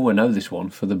bird. Oh, I know this one.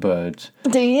 For the birds.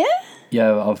 Do you?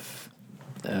 Yeah, I've...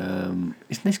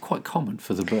 isn't this quite common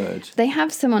for the birds? They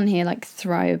have some on here like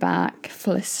throwback,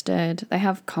 flustered. They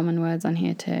have common words on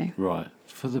here too. Right.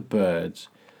 For the birds.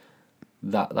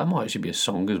 That might actually be a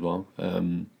song as well.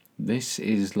 This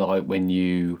is like when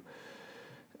you...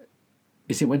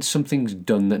 Is it when something's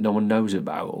done that no one knows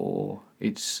about, or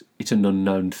it's an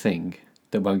unknown thing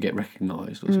that won't get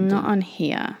recognised or something? Not on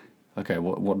here. Okay,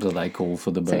 what do they call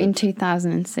for the birds? So in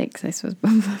 2006 this was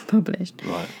published.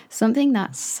 Right. Something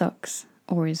that sucks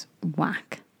or is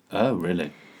whack. Oh,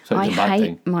 really? So I it's a bad hate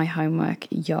thing. my homework.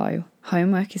 Yo.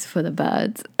 Homework is for the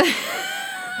birds.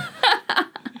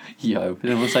 Yo. They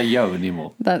don't say yo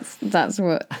anymore. That's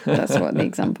what the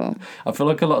example. I feel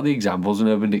like a lot of the examples in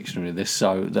Urban Dictionary,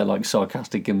 they're like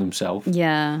sarcastic in themselves.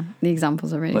 Yeah, the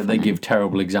examples are really Like funny. they give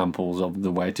terrible examples of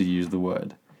the way to use the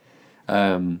word.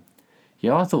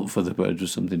 Yeah, I thought for the birds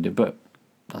was something different, but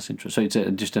that's interesting. So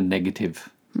it's just a negative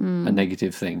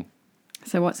thing.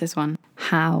 So what's this one?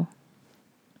 How?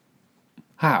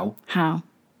 How? How?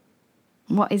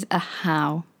 What is a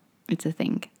how? It's a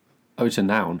thing. Oh, it's a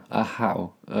noun. A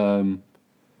how. A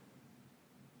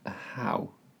how.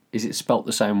 Is it spelt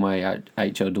the same way?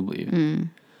 H-O-W?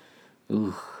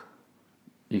 Ugh.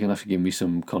 You're going to have to give me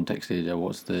some context here,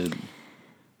 Joe. Can you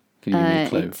give me a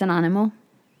clue? It's an animal.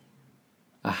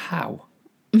 A how?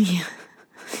 Yeah.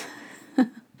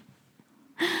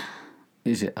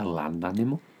 Is it a land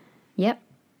animal? Yep.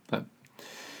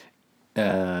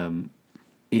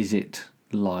 Is it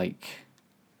like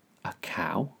a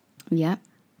cow? Yep.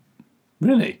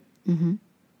 Really? Mm-hmm.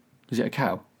 Is it a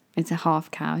cow? It's a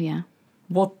half cow, yeah.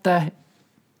 What the...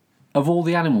 Of all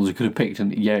the animals you could have picked,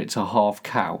 and yeah, it's a half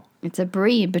cow. It's a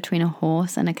breed between a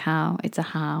horse and a cow. It's a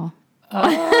how.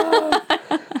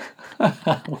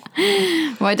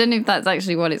 Well, I don't know if that's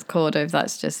actually what it's called or if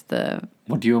that's just the...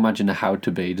 What do you imagine a how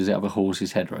to be? Does it have a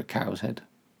horse's head or a cow's head?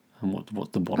 And what's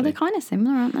the Well, body? they're kind of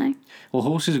similar, aren't they? Well,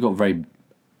 horses have got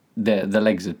their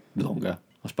legs are longer,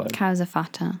 I suppose. Cows are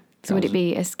fatter. So would Cows it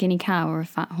be a skinny cow or a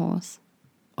fat horse?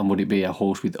 And would it be a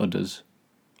horse with udders?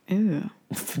 Ooh.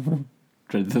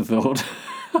 Dread the thought.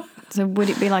 So would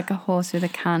it be like a horse with a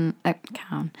cow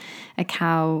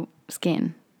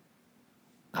skin?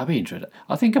 I'd be interested.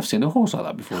 I think I've seen a horse like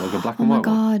that before, like a black Oh and my white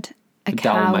one. god. A A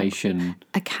cow, Dalmatian.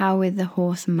 a cow with the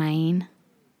horse mane.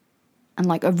 And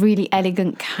like a really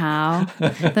elegant cow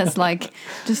that's like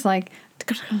just like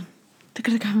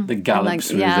The gallops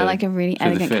through yeah, the- like a really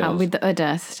through the elegant cow fields. with the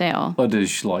udder still.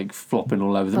 Udders like flopping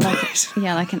all over the But like, place.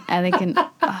 yeah, like an elegant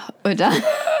udder.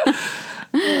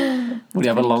 Would he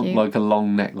have a pretty cute.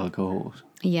 long neck like a horse?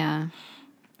 Yeah,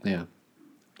 Yeah.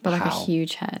 but like a How?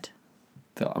 huge head.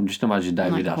 I'm just imagining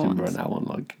David Like Attenborough horns. now on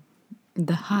like,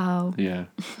 The how. yeah.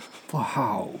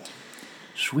 Wow.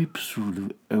 Sweeps through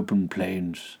the open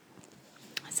plains.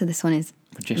 So this one is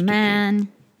Majestic. Maine.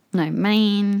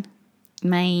 Maine.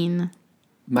 Mane.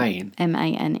 Maine.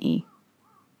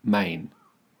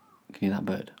 Can you hear that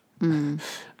bird?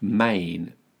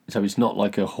 Maine. So it's not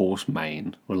like a horse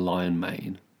mane or a lion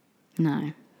mane.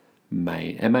 No.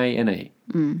 Maine. M-A-N-E.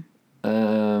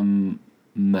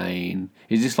 Maine.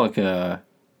 Is this like a...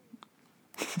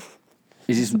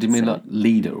 Is this, do you mean like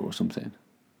leader or something?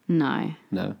 No.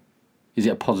 No. Is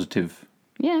it a positive?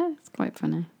 Yeah, it's quite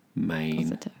funny. Maine.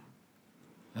 Positive.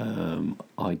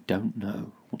 I don't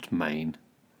know. What's Maine?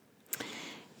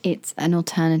 It's an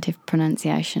alternative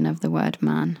pronunciation of the word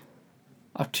man.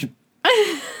 I've just...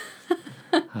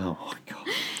 Oh my god!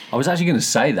 I was actually going to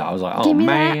say that. I was like, "Oh Give me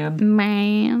man, that,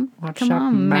 man. What's Come up,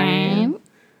 on, man.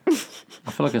 I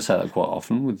feel like I say that quite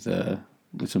often with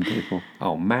some people.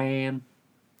 Oh man.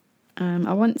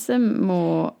 I want some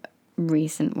more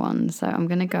recent ones, so I'm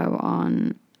going to go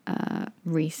on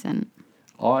recent.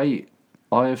 I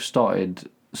have started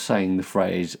saying the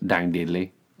phrase "dang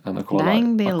diddly," and I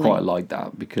quite like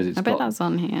that because it's I bet that's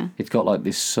on here. It's got like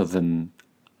this southern.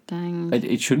 Dang.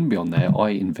 It shouldn't be on there. I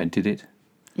invented it.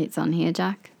 It's on here,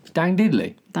 Jack. Dang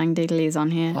diddly. Dang diddly is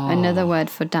on here. Another word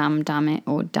for damn it,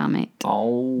 or damn it.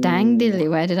 Oh. Dang diddly,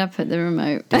 where did I put the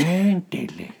remote? Dang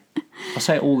diddly. I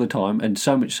say it all the time, and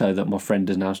so much so that my friend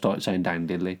has now started saying dang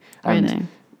diddly. And Really?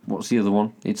 what's the other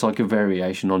one? It's like a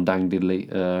variation on dang diddly.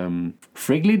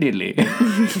 Friggly diddly.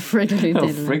 Friggly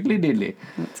diddly. Friggly diddly.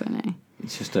 That's funny.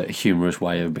 It's just a humorous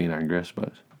way of being angry, I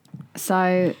suppose.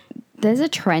 So there's a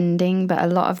trending, but a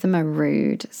lot of them are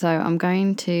rude. So I'm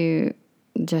going to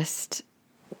just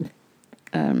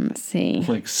see.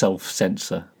 Like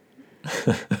self-censor.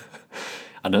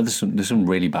 I know there's some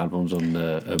really bad ones on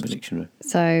Urban Dictionary.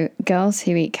 So girls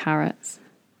who eat carrots.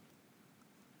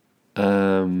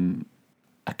 A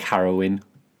carrowin.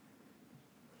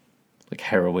 Like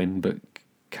heroin, but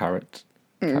carrot.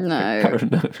 No.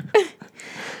 Carrot, no.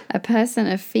 A person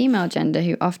of female gender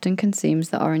who often consumes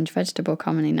the orange vegetable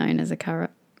commonly known as a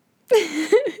carrot.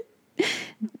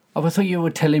 Oh, I thought you were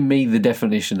telling me the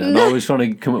definition and I was trying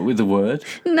to come up with the word.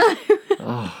 No.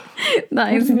 Oh.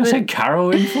 That What is did I say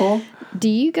carrowin for? Do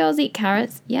you girls eat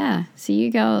carrots? Yeah. So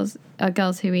you girls are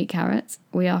girls who eat carrots.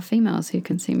 We are females who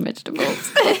consume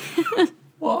vegetables.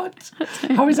 What?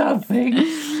 How is that a thing?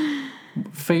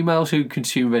 Females who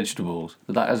consume vegetables.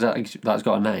 That's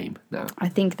got a name now. I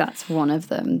think that's one of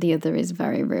them. The other is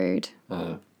very rude.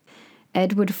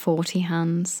 Edward 40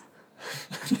 Hands.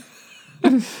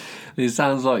 It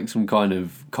sounds like some kind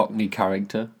of Cockney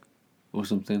character or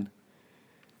something.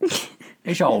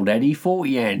 It's old Eddie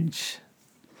 40 Hands.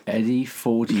 Eddie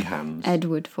 40 Hands.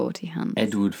 Edward 40 Hands.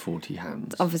 Edward 40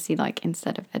 Hands. Obviously, like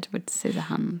instead of Edward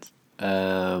Scissorhands.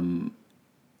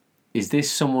 Is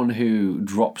this someone who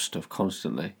drops stuff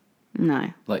constantly?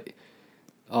 No. Like,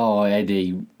 oh,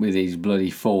 Eddie with his bloody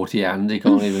 40 hands, he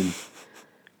can't even...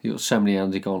 He's got so many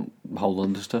hands he can't hold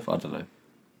on to stuff. I don't know.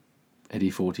 Eddie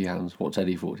 40 Hands. What's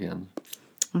Eddie 40 Hands?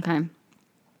 Okay.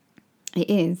 It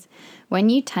is when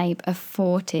you tape a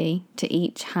 40 to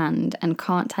each hand and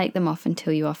can't take them off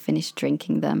until you are finished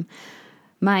drinking them.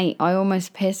 Mate, I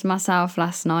almost pissed myself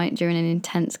last night during an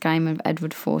intense game of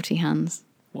Edward 40 Hands.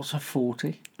 What's a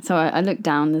 40? So I looked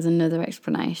down, there's another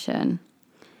explanation.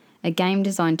 A game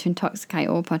designed to intoxicate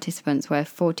all participants where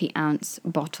 40-ounce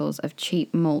bottles of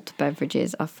cheap malt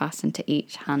beverages are fastened to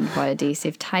each hand by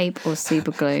adhesive tape or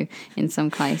super glue in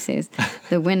some cases.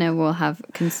 The winner will have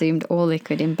consumed all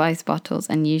liquid in both bottles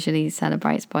and usually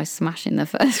celebrates by smashing the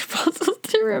first bottle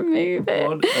to remove it.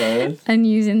 What on earth? And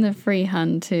using the free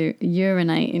hand to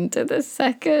urinate into the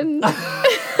second.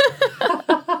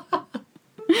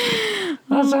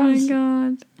 Oh my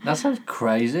god. That sounds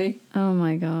crazy. Oh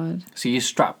my god. So you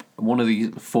strap one of these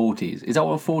 40s. Is that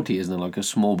what a 40 is? Then like a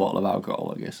small bottle of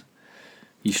alcohol, I guess.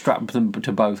 You strap them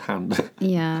to both hands.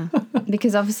 Yeah.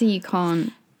 Because obviously you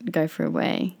can't go for a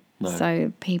wee. No.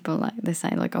 So people they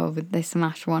say oh, they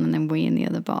smash one and then wee in the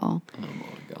other bottle. Oh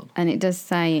my god. And it does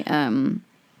say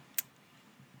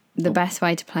the best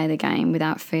way to play the game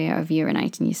without fear of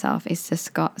urinating yourself is to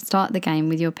start the game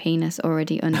with your penis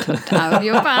already untucked out of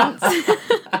your pants.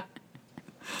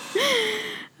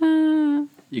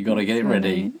 You got to get it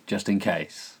ready just in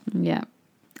case. Yeah.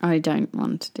 I don't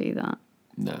want to do that.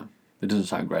 No. It doesn't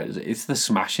sound great, does it? It's the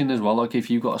smashing as well. Like if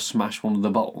you've got to smash one of the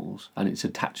bottles and it's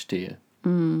attached to you,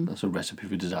 that's a recipe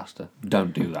for disaster.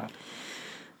 Don't do that.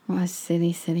 What a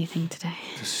silly, silly thing to do.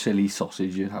 It's a silly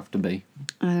sausage you have to be.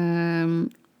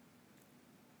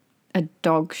 A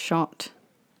dog shot.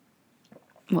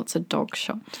 What's a dog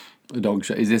shot? A dog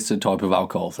shot. Is this a type of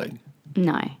alcohol thing?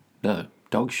 No. No.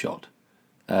 Dog shot.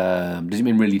 Does it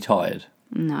mean really tired?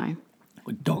 No.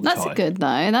 Dog That's tired. good,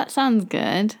 though. That sounds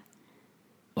good.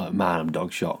 Like, man, I'm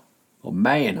dog shot. Or,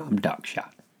 man, I'm dog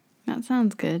shot. That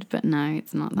sounds good, but no,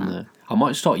 it's not that. No. I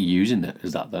might start using it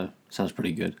as that, though. Sounds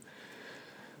pretty good.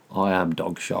 I am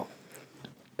dog shot.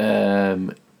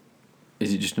 Is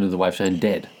it just another way of saying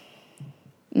dead?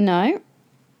 No.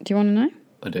 Do you want to know?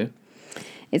 I do.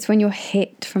 It's when you're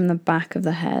hit from the back of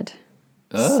the head.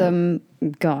 Oh. Some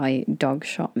guy dog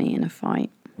shot me in a fight.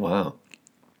 Wow.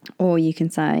 Or you can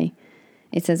say,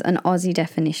 it says an Aussie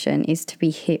definition is to be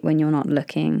hit when you're not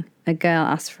looking. A girl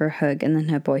asked for a hug and then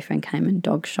her boyfriend came and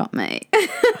dog shot me.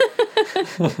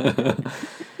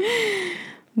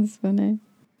 That's funny.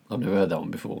 I've never heard that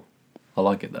one before. I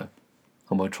like it, though.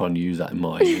 I might try and use that in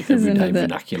my everyday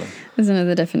vernacular. There's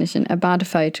another definition. A bad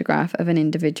photograph of an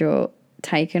individual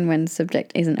taken when the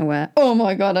subject isn't aware. Oh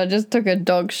my God, I just took a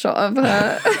dog shot of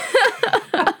her.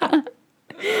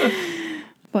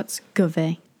 What's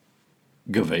govy?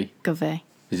 Govey. Govy.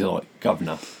 Is it like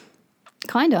governor?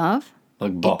 Kind of.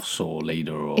 Like boss or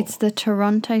leader or... It's the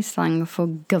Toronto slang for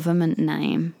government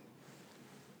name.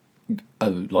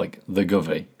 Oh, like the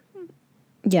govey.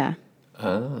 Yeah,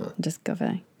 Ah. just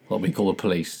govy. What we call the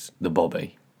police, the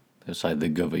bobby. They'll say the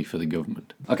govey for the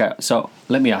government. Okay, so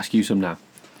let me ask you some now.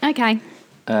 Okay.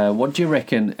 What do you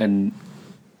reckon an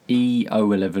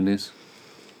EO11 is?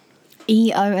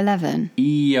 EO11.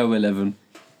 EO11.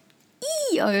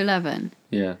 EO11.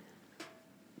 Yeah.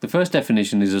 The first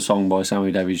definition is a song by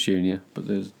Sammy Davis Jr., but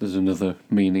there's another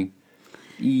meaning.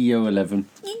 EO11.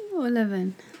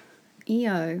 EO11.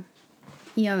 EO.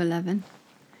 EO11.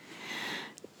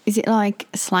 Is it like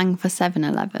slang for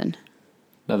 7-Eleven?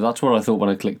 No, that's what I thought when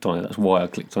I clicked on it. That's why I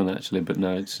clicked on it, actually, but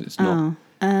no, it's not.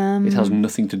 Oh. It has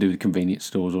nothing to do with convenience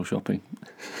stores or shopping.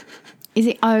 Is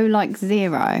it O like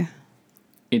 0?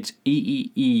 It's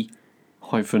EEE-O.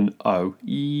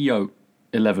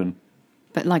 EO11.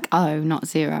 But like O, not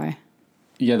 0.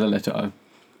 Yeah, the letter O.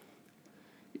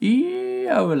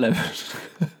 EO11.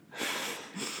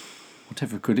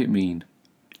 Whatever could it mean?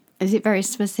 Is it very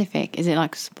specific? Is it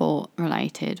like sport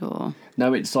related or...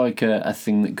 No, it's like a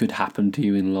thing that could happen to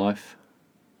you in life.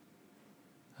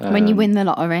 when you win the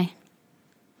lottery?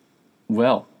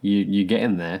 Well, you get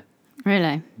in there,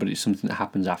 Really? but it's something that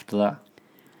happens after that.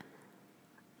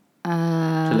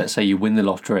 So let's say you win the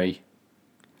lottery,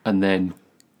 and then...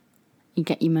 You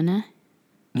get your money?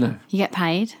 No. You get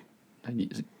paid?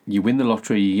 You win the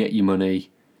lottery, you get your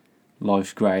money,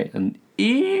 life's great, and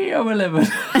EO11.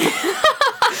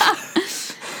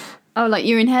 Oh, like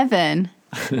you're in heaven?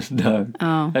 No.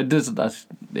 Oh. It doesn't. That's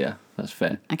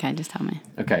fair. Okay, just tell me.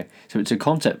 Okay, so it's a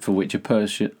concept for which a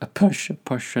person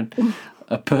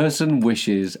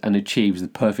wishes and achieves the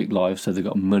perfect life. So they've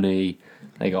got money,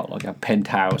 they got like a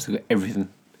penthouse, they got everything.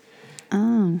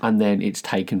 Oh. And then it's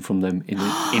taken from them in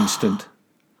an instant.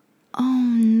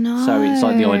 Oh, no. So it's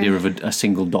like the idea of a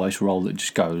single dice roll that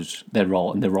just goes, they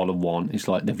roll and they roll a 1. It's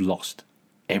like they've lost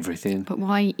everything. But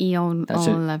why That's it.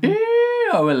 EO11?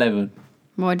 EO11.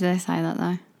 Why do they say that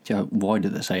though? Joe, why do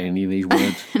they say any of these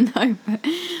words? No, but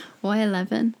why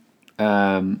 11?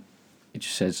 It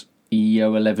just says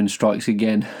EO11 strikes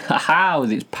again. Ha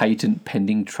with its patent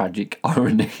pending tragic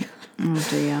irony. Oh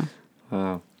dear.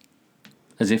 Wow.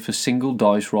 As if a single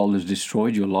dice roll has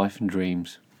destroyed your life and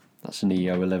dreams. That's an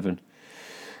EO11.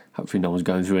 Hopefully no one's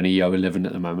going through an EO11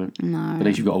 at the moment. No. At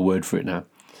least you've got a word for it now.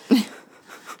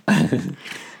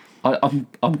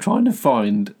 I'm trying to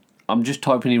find... I'm just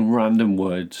typing in random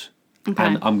words. Okay.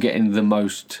 And I'm getting the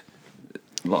most...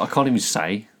 Like, I can't even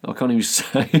say.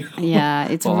 Yeah,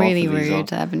 it's Well, really half of these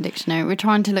rude, Urban Dictionary. We're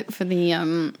trying to look for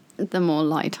the more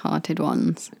light-hearted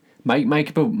ones. Make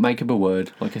up a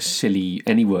word, like a silly...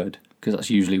 Any word, because that's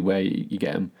usually where you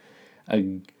get them.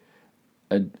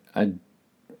 A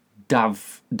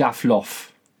Daflof.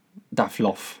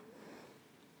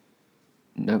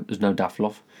 No, there's no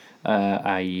Daflof.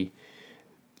 A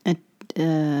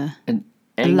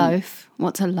loaf.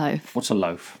 What's a loaf? What's a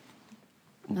loaf?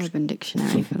 Urban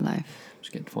Dictionary for loaf.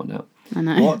 Just getting to find out. I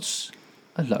know. What's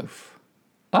a loaf?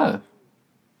 Oh.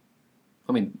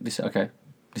 I mean, this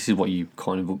is what you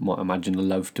kind of might imagine a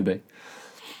loaf to be.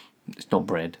 It's not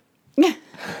bread.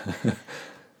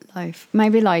 Loaf.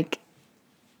 Maybe like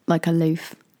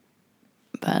aloof,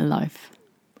 but a loaf.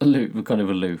 Aloof, kind of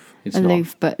aloof. It's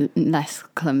Aloof, but less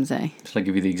clumsy. not. Shall I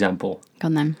give you the example? Go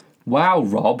on then. Wow,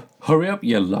 Rob, hurry up,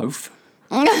 you loaf.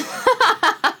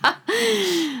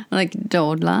 Like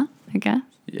dawdler, I guess.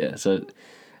 Yeah, so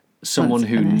someone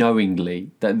That's who funny.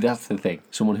 knowingly, that's the thing,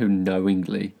 someone who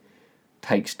knowingly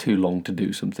takes too long to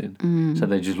do something. So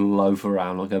they just loaf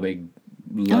around like a big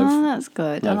loaf. Oh, that's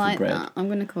good. I loaf of like bread. that. I'm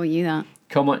going to call you that.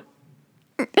 Come on.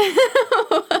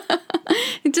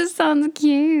 It just sounds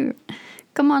cute.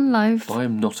 Come on, loaf. I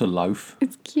am not a loaf.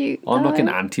 It's cute. I'm like an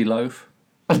though. anti-loaf.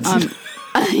 You're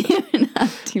an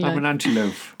anti-loaf. I'm an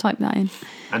anti-loaf. Type that in.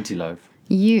 Anti-loaf.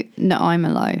 No, I'm a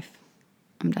loaf.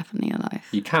 I'm definitely a loaf.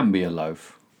 You can be a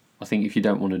loaf. I think if you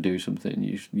don't want to do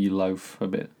something, you loaf a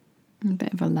bit. I'm a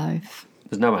bit of a loaf.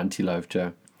 There's no anti-loaf,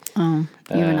 Joe. Oh,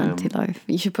 you're an anti-loaf.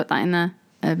 You should put that in the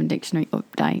Urban Dictionary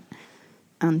update.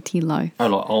 Anti-loaf. Oh,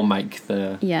 like I'll make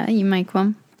the... Yeah, you make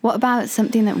one. What about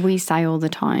something that we say all the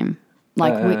time?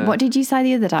 Like, what did you say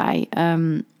the other day?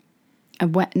 A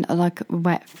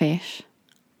wet fish.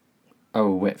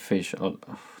 Oh, wet fish.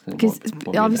 Because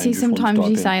obviously sometimes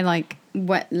you say like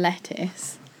wet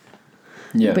lettuce.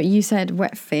 Yeah. But you said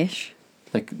wet fish.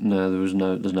 Like no, there's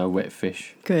no wet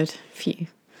fish. Good. Phew.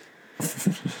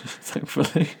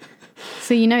 Thankfully.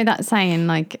 So you know that saying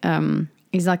like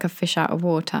he's like a fish out of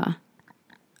water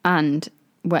and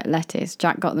wet lettuce.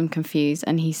 Jack got them confused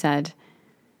and he said,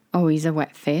 "Oh, he's a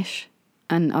wet fish."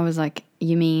 And I was like,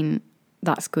 "You mean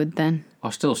that's good then?" I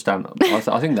still stand up.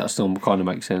 I think that still kind of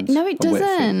makes sense. No, it A wet fish.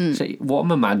 doesn't. See, what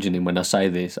I'm imagining when I say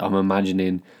this, I'm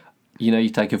imagining, you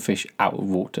take a fish out of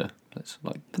water. That's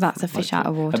like. But that's a fish out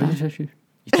of water.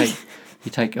 You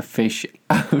take a fish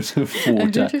out of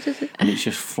water and it's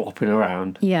just flopping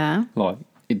around. Yeah. Like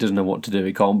it doesn't know what to do.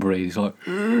 It can't breathe. It's like,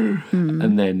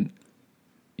 and then,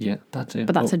 yeah, that's it.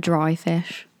 But that's a dry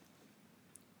fish.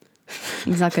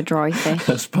 He's like a dry fish.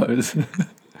 I suppose.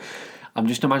 I'm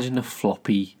just imagining a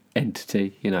floppy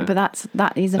entity, But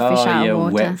that is a fish out of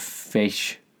water. Wet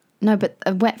fish. No, but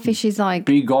a wet fish is like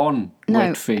Be gone,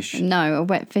 wet fish. No, a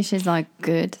wet fish is like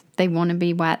good. They want to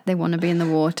be wet. They want to be in the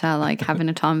water, like having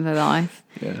a time of their life.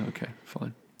 Yeah, okay,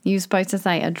 fine. You're supposed to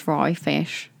say a dry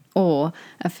fish or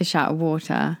a fish out of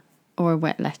water or a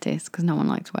wet lettuce because no one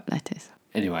likes wet lettuce.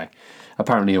 Anyway,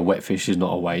 apparently a wet fish is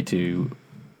not a way to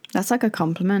That's like a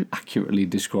compliment. accurately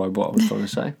describe what I was trying to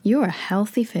say. You're a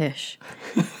healthy fish.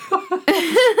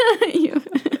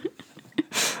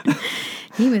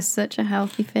 He was such a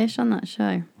healthy fish on that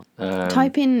show.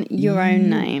 Type in your own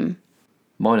name.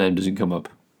 My name doesn't come up.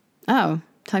 Oh,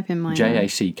 type in my name.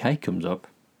 Jack comes up.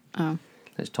 Oh.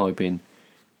 Let's type in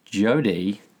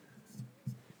Jodie.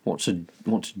 What's a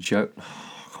joke? Oh,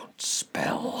 I can't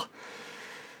spell.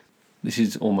 This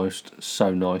is almost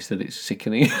so nice that it's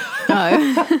sickening.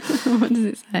 Oh. What does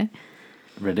it say?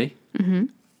 Ready? Mm-hmm.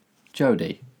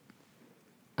 Jodie.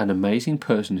 An amazing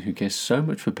person who cares so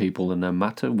much for people and no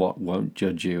matter what won't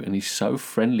judge you, and is so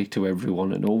friendly to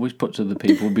everyone and always puts other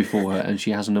people before her, and she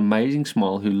has an amazing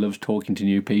smile who loves talking to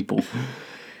new people.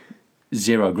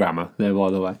 Zero grammar there,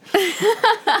 by the way.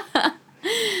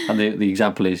 And the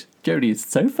example is, Jodie is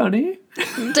so funny.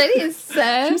 Jodie is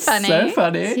so She's funny. so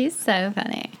funny. She's so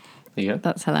funny. There you go.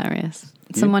 That's hilarious.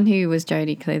 Someone who was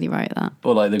Jodie clearly wrote that.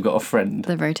 Or like they've got a friend.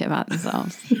 They wrote it about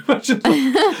themselves. Imagine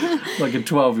like a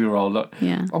 12-year-old. Like,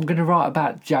 Yeah. I'm going to write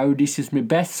about Jodie. She's my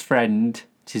best friend.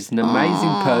 She's an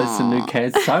amazing person who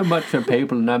cares so much for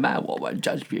people no matter what won't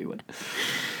judge you.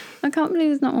 I can't believe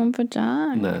there's not one for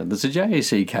Jack. No, there's a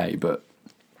Jack, but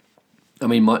I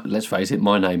mean, let's face it,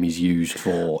 my name is used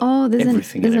for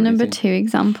everything. There's and a number everything. 2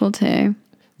 example too.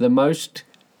 The most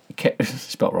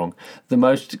spelt wrong. The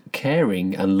most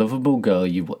caring and lovable girl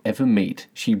you will ever meet.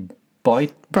 She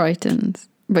Brightens.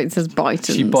 But it says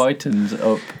Brightens. She brightens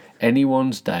up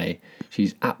anyone's day.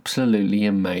 She's absolutely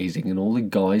amazing, and all the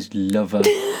guys love her.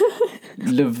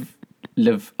 love.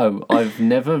 Oh, I've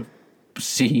never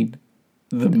seen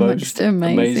the most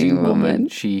amazing woman.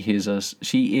 She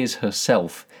is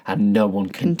herself, and no one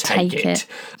can take it.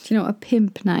 Do you know what a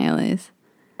pimp nail is?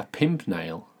 A pimp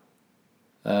nail.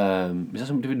 Is that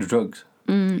something to do with drugs?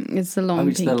 It's the long. Oh,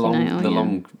 it's the long, nail,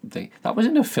 long thing. That was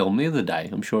in a film the other day.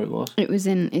 I'm sure it was.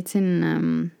 It's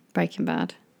in Breaking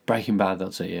Bad. Breaking Bad.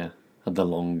 That's it. Yeah, had the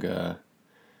long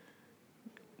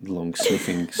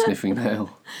sniffing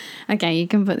nail. Okay, you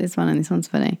can put this one, and this one's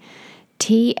funny.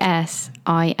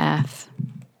 TSIF.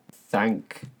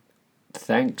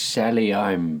 Thanks, Sally.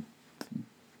 I'm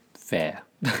fair.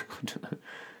 I don't know.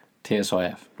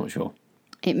 TSIF. Not sure.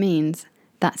 It means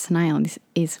that snail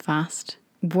is fast.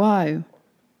 Whoa.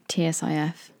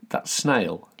 TSIF That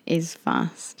snail. is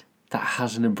fast. That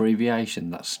has an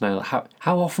abbreviation. That snail. How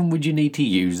often would you need to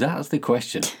use that? That's the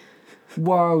question.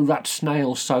 Whoa, that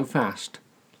snail's so fast.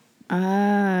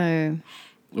 Oh.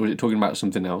 Or is it talking about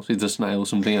something else? Is the snail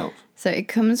something else? So it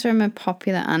comes from a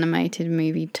popular animated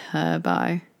movie,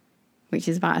 Turbo, which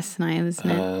is about a snail, isn't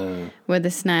it? Where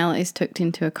the snail is tucked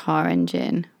into a car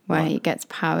engine where it gets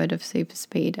powered of super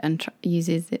speed and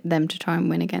uses them to try and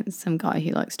win against some guy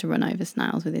who likes to run over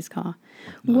snails with his car.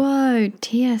 No. Whoa,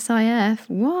 TSIF.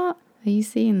 What? Are you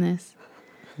seeing this?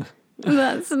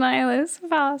 That snail is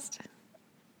fast.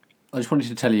 I just wanted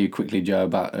to tell you quickly, Joe,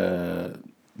 about the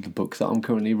book that I'm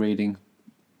currently reading.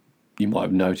 You might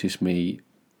have noticed me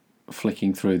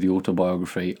flicking through the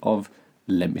autobiography of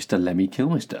Mr. Lemmy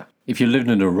Kilmister. If you've lived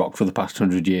under a rock for the past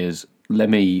 100 years,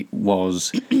 Lemmy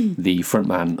was the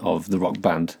frontman of the rock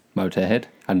band Motorhead,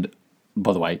 and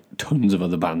by the way, tons of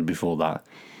other bands before that,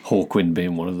 Hawkwind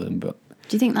being one of them. But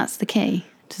Do you think that's the key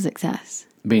to success?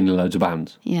 being in loads of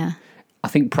bands, Yeah. I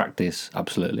think practice,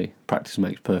 absolutely. Practice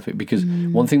makes perfect. Because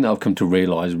one thing that I've come to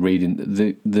realise reading,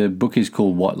 the book is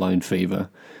called White Line Fever.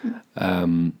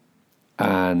 And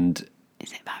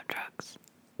Is it about drugs?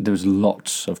 there's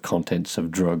lots of contents of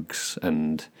drugs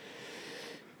and,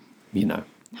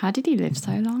 How did he live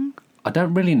so long? I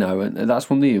don't really know. And that's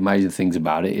one of the amazing things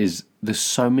about it is there's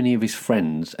so many of his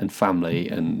friends and family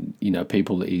and,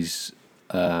 people that he's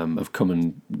have come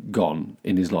and gone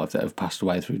in his life that have passed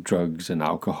away through drugs and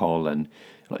alcohol and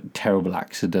like terrible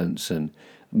accidents and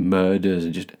murders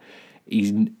and just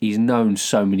he's known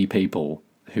so many people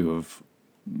who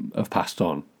have passed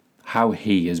on. How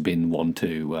he has been one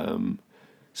to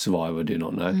survive, I do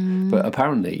not know. But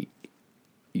apparently,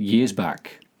 years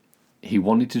back, he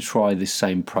wanted to try this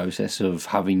same process of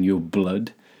having your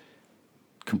blood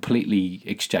completely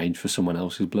exchanged for someone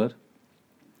else's blood.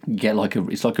 You get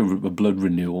it's like a blood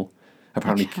renewal.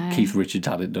 Apparently, Okay. Keith Richards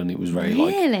had it done. It was very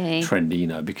Really?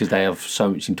 trendy, because they have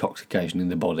so much intoxication in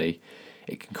the body,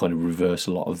 it can kind of reverse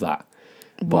a lot of that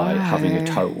by having a Wow.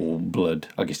 total blood.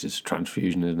 I guess it's a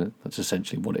transfusion, isn't it? That's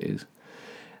essentially what it is.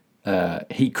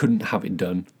 He couldn't have it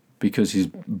done because his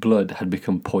blood had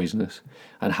become poisonous,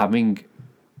 and having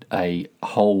a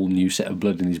whole new set of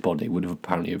blood in his body would have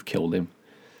apparently have killed him.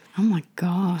 Oh my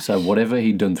gosh. So whatever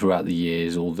he'd done throughout the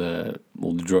years, all the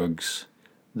drugs,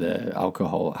 the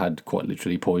alcohol had quite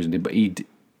literally poisoned him. But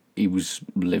he was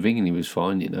living and he was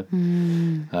fine,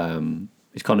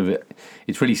 It's kind of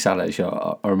it's really sad actually.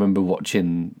 I remember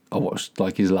I watched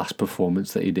like his last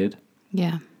performance that he did,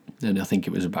 Yeah. and I think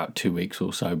it was about 2 weeks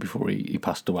or so before he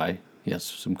passed away. He has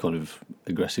some kind of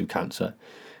aggressive cancer,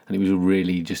 and it was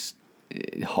really just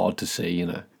hard to see,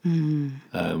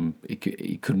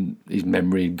 He couldn't. His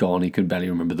memory had gone. He could barely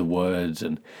remember the words,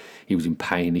 and he was in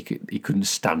pain. He couldn't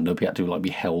stand up. He had to be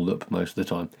held up most of the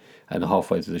time. And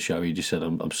halfway through the show, he just said,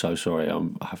 "I'm so sorry. I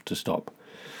have to stop."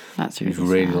 That's It really was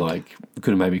really sad. it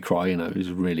could have made me cry. It was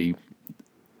a really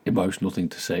emotional thing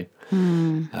to see.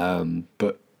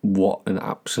 But what an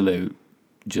absolute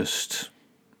just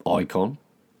icon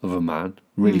of a man.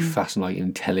 Really fascinating,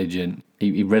 intelligent.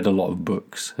 He read a lot of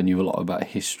books and knew a lot about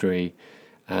history,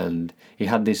 and he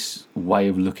had this way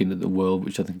of looking at the world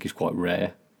which I think is quite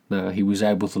rare. Now he was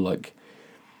able to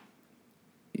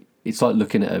it's like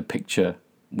looking at a picture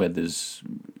where there's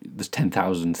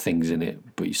 10,000 things in it,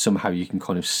 but somehow you can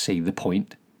kind of see the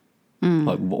point.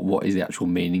 Like what is the actual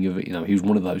meaning of it? He was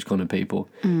one of those kind of people.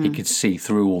 He could see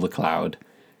through all the cloud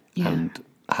Yeah. and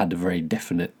had a very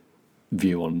definite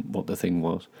view on what the thing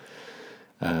was.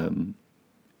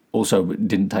 Also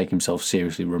didn't take himself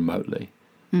seriously remotely.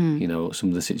 Some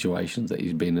of the situations that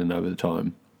he's been in over the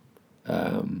time.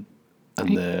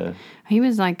 He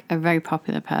was like a very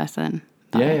popular person.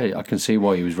 Yeah, I can see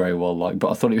why he was very well liked.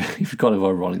 But I thought it was kind of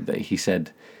ironic that he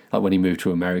said, when he moved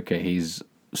to America, his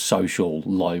social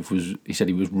life he said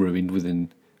he was ruined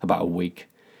within about a week.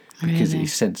 Because Really?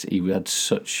 he had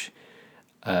such,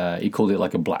 he called it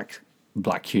like a black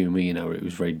humour, it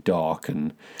was very dark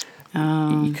and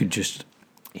he could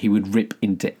he would rip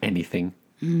into anything.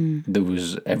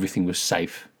 Everything was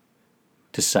safe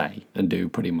to say and do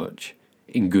pretty much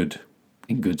in good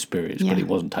spirits, Yeah. but it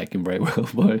wasn't taken very well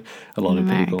by a lot In of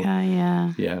America, people.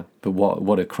 yeah. Yeah, but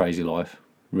what a crazy life,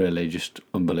 really, just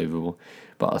unbelievable.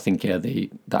 But I think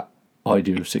that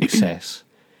idea of success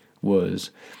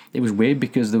it was weird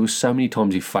because there was so many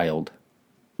times he failed,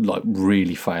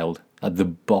 really failed at the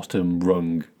bottom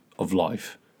rung of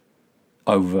life,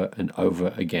 over and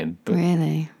over again. But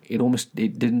Really?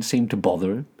 it didn't seem to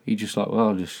bother him. He just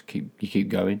well, just keep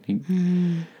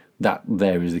going. That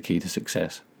there is the key to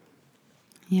success.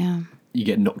 Yeah. You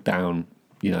get knocked down,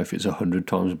 if it's 100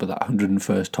 times, but that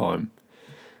 101st time,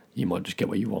 you might just get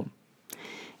what you want.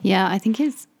 Yeah, I think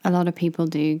a lot of people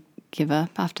do give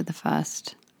up after the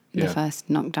first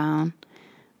knockdown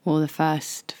or the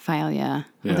first failure.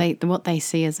 Yeah. What they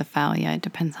see as a failure, it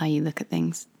depends how you look at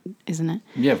things, isn't it?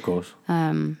 Yeah, of course.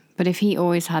 But if he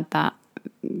always had that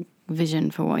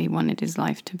vision for what he wanted his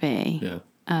life to be, Yeah.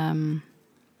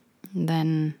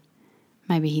 then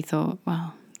maybe he thought,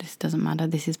 well, this doesn't matter,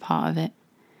 this is part of it.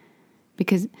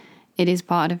 Because it is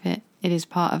part of it. It is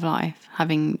part of life,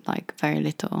 having very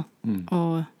little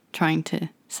or trying to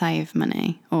save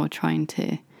money or trying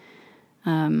to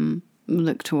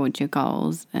look towards your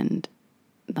goals, and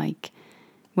like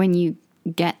when you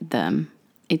get them,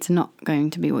 it's not going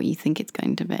to be what you think it's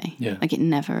going to be. Yeah. Like it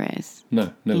never is.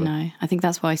 No, never. You know, I think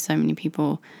that's why so many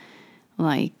people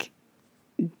like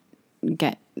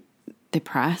get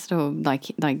depressed or like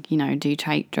you know, do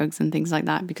take drugs and things like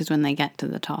that, because when they get to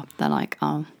the top, they're like,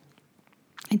 oh,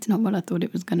 it's not what I thought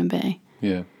it was going to be.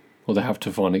 Yeah. Well, they have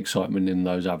to find excitement in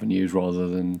those avenues rather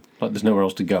than, like, there's nowhere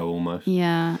else to go almost.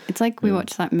 Yeah. It's like we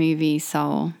watched that movie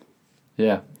Soul,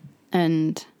 Yeah.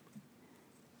 and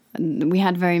we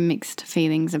had very mixed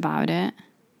feelings about it,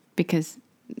 because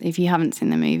if you haven't seen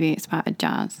the movie, it's about a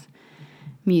jazz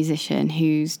musician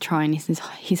who's trying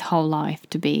his whole life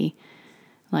to be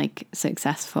like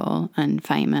successful and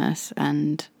famous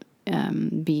and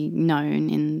be known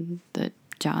in the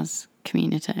jazz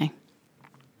community.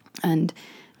 And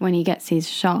when he gets his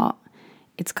shot,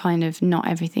 it's kind of not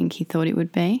everything he thought it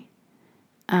would be.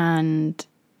 And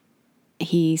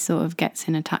he sort of gets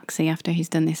in a taxi after he's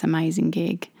done this amazing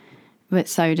gig. But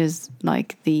so does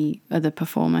like the other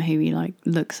performer who he like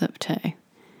looks up to.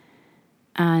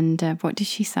 And what did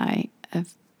she say?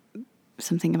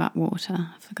 Something about water.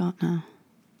 I forgot now.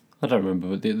 I don't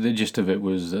remember, but the gist of it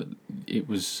was that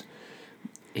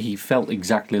he felt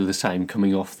exactly the same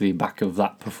coming off the back of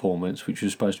that performance, which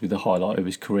was supposed to be the highlight of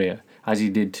his career, as he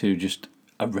did to just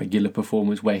a regular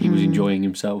performance where he was enjoying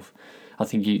himself. I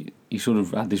think he sort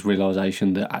of had this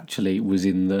realisation that actually it was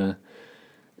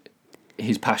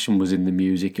his passion was in the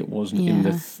music. It wasn't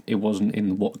it wasn't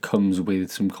in what comes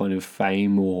with some kind of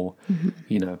fame or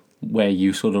you know, where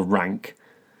you sort of rank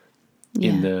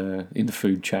in the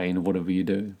food chain or whatever you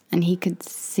do. And he could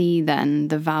see then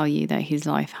the value that his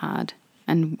life had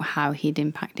and how he'd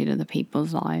impacted other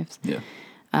people's lives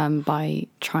by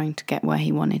trying to get where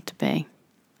he wanted to be.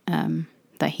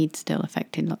 That he'd still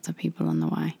affected lots of people on the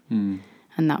way.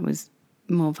 And that was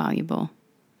more valuable.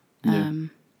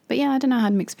 But yeah, I don't know, I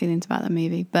had mixed feelings about the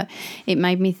movie, but it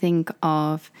made me think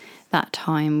of that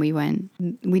time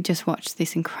we just watched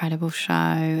this incredible show,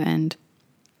 and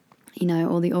you know,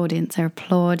 all the audience are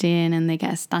applauding and they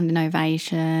get a standing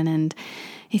ovation, and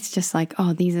it's just like,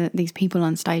 oh, these people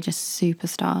on stage are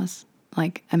superstars,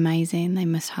 like amazing. They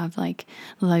must have like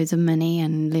loads of money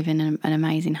and live in an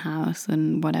amazing house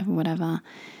and whatever.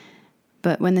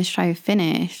 But when the show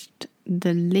finished,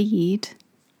 the lead,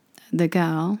 the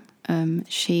girl,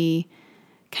 she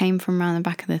came from around the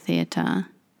back of the theatre,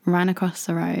 ran across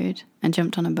the road and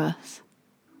jumped on a bus.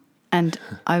 And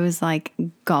I was like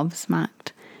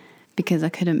gobsmacked, because I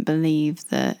couldn't believe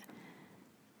that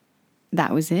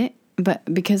was it. But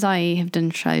because I have done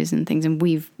shows and things, and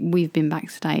we've been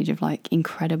backstage of like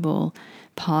incredible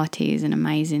parties and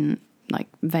amazing like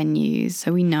venues,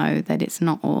 so we know that it's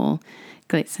not all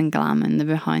glitz and glam, and the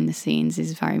behind the scenes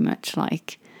is very much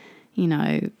like, you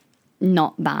know,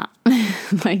 not that.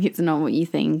 Like it's not what you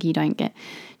think. You don't get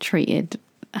treated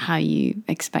how you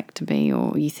expect to be,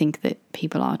 or you think that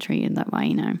people are treated that way,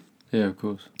 you know. Yeah, of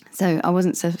course. So I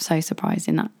wasn't so surprised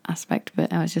in that aspect,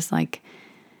 but I was just like,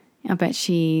 I bet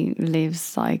she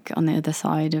lives like on the other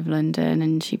side of London,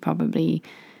 and she probably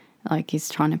like is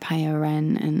trying to pay her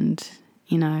rent, and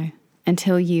you know,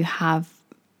 until you have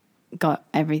got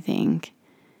everything,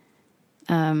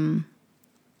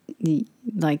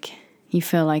 like you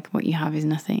feel like what you have is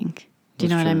nothing. Do you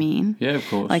know what I mean? Yeah, of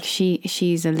course. Like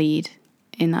she's a lead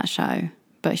in that show,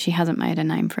 but she hasn't made a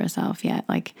name for herself yet.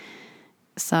 Like,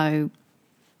 so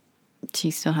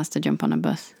she still has to jump on a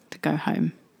bus to go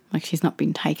home. Like she's not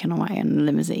been taken away in a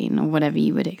limousine or whatever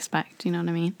you would expect. You know what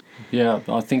I mean? Yeah,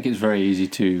 I think it's very easy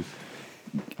to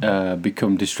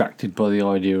become distracted by the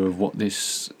idea of what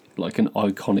this like an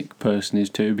iconic person is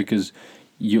too, because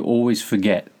you always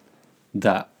forget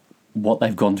that what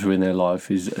they've gone through in their life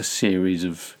is a series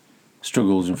of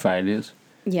struggles and failures.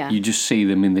 Yeah. You just see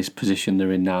them in this position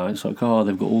they're in now. It's like, oh,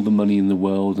 they've got all the money in the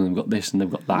world and they've got this and they've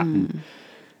got that.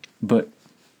 But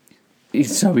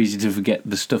it's so easy to forget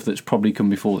the stuff that's probably come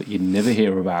before that you never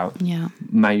hear about,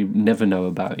 may never know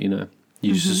about, you know.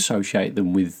 You just associate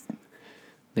them with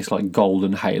this like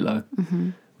golden halo,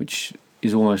 which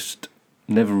is almost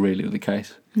never really the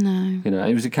case. No. You know,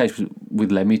 it was the case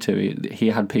with Lemmy too. He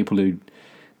had people who,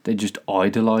 they just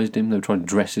idolised him. They were trying to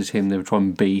dress as him. They were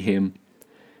trying to be him.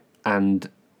 And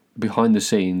behind the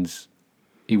scenes,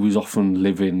 he was often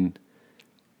living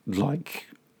like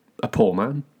a poor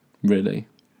man, really.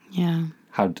 Yeah.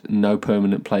 Had no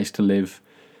permanent place to live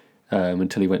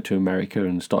until he went to America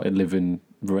and started living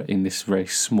in this very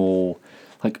small,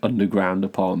 like underground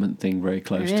apartment thing very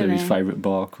close to his favourite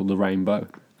bar called the Rainbow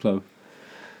Club.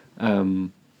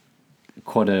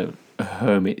 Quite a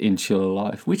hermit, insular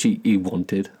life, which he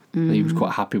wanted. He was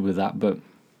quite happy with that, but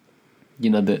you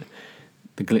know the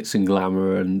glitz and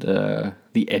glamour and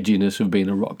the edginess of being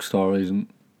a rock star isn't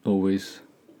always.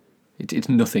 It's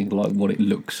nothing like what it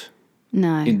looks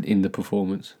No, in the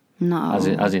performance, not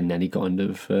at all. as in any kind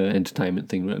of entertainment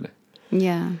thing, really.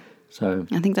 Yeah. So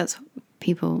I think that's what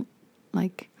people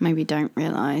like maybe don't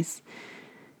realise,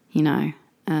 you know.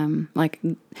 Like,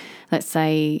 let's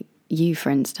say you, for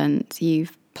instance,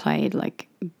 you've played like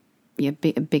a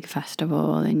big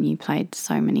festival and you played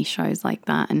so many shows like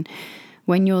that, and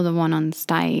when you're the one on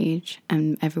stage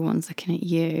and everyone's looking at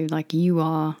you, like you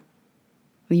are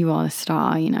the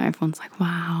star, you know. Everyone's like,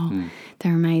 wow,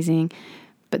 they're amazing.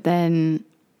 But then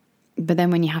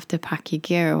when you have to pack your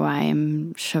gear away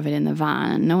and shove it in the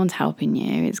van and no one's helping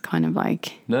you, it's kind of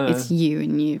like it's you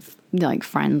and you've like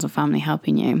friends or family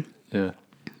helping you. yeah,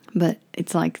 But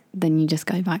it's like then you just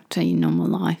go back to your normal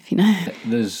life, you know.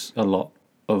 there's a lot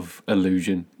of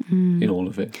illusion in all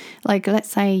of it. Like, let's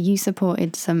say you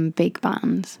supported some big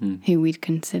bands who we'd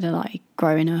consider like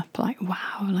growing up, like,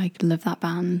 wow, like love that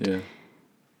band. Yeah,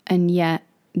 And yet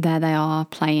there they are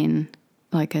playing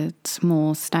like a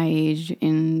small stage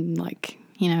in like,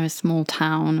 you know, a small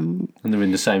town. and they're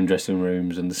in the same dressing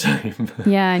rooms and the same.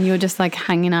 Yeah, and you're just like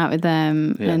hanging out with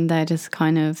them Yeah. and they're just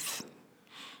kind of,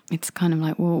 it's kind of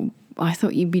like, well, I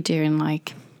thought you'd be doing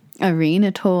like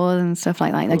arena tours and stuff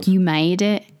like that. Like you made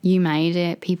it.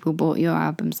 People bought your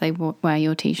albums. They wear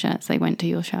your t-shirts. They went to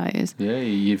your shows. Yeah,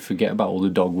 you forget about all the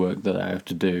dog work that I have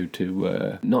to do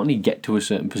to not only get to a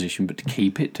certain position, but to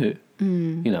keep it to.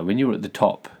 You know, when you're at the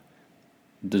top,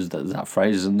 there's that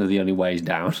phrase, isn't there, the only way is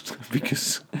down?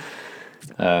 Because,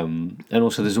 and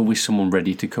also there's always someone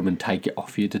ready to come and take it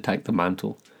off you, to take the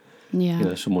mantle. Yeah. You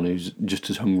know, someone who's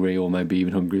just as hungry or maybe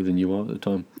even hungrier than you are at the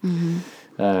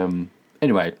time.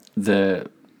 Anyway, the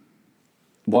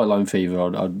White Line Fever,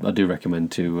 I do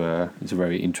recommend to. It's a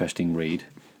very interesting read,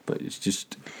 but it's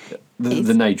just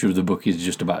the nature of the book is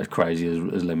just about as crazy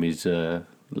as Lemmy's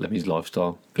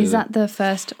lifestyle. Is that the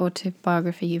first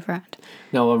autobiography you've read?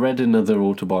 Now, I read another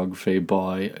autobiography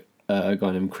by a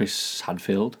guy named Chris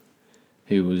Hadfield,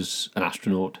 who was an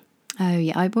astronaut. Oh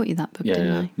yeah, I bought you that book,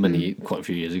 didn't I? Quite a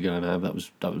few years ago now. That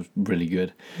was really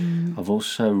good. I've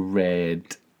also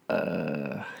read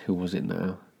who was it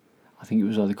now? I think it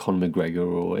was either Conor McGregor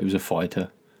or it was a fighter.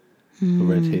 I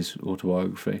read his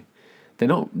autobiography. They're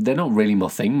not really my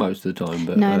thing most of the time,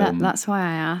 but No, that's why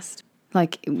I asked.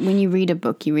 Like when you read a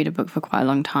book for quite a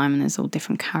long time, and there's all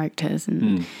different characters,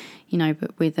 and you know.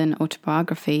 But with an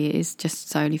autobiography, it's just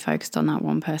solely focused on that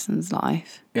one person's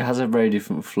life. it has a very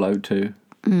different flow too.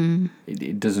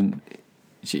 It doesn't.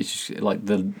 It's just like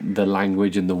the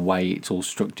language and the way it's all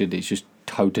structured. It's just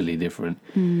totally different.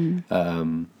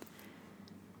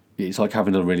 It's like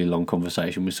having a really long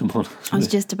conversation with someone. I was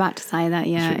just about to say that.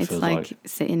 Yeah, It it's feels like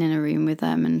sitting in a room with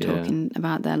them and talking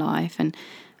about their life, and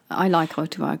I like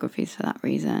autobiographies for that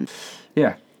reason.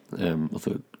 Yeah, I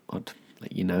thought I'd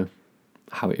let you know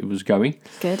how it was going.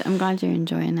 Good. I'm glad you're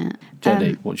enjoying it.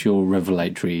 Jodie, what's your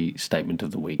revelatory statement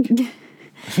of the week?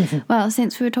 Well,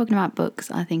 since we were talking about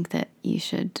books, I think that you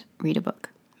should read a book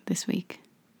this week.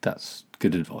 That's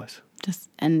good advice.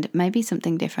 And maybe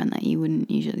something different that you wouldn't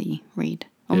usually read.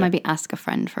 Or maybe ask a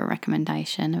friend for a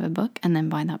recommendation of a book and then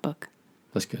buy that book.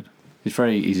 That's good. It's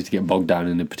very easy to get bogged down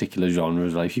in a particular genre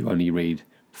as well. If you only read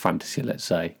fantasy, let's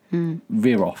say,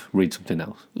 veer off, read something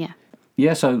else. Yeah.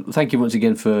 Yeah, so thank you once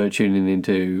again for tuning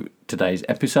into today's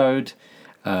episode.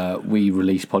 We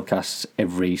release podcasts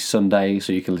every Sunday,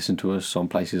 so you can listen to us on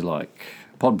places like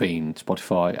Podbean,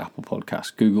 Spotify, Apple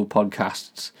Podcasts, Google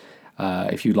Podcasts.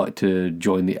 If you'd like to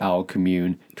join the Owl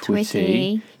Commune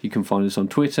Twitty, you can find us on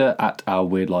Twitter at Our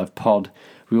Weird Life Pod.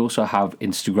 We also have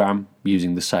Instagram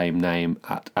using the same name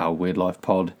at Our Weird Life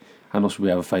Pod. And also we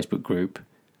have a Facebook group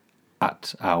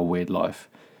at Our Weird Life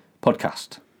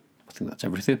Podcast. I think that's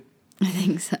everything. I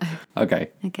think so.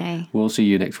 Okay. We'll see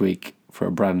you next week for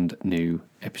a brand new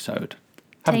episode.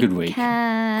 Have a good week. Take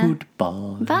care.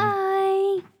 Goodbye. Bye.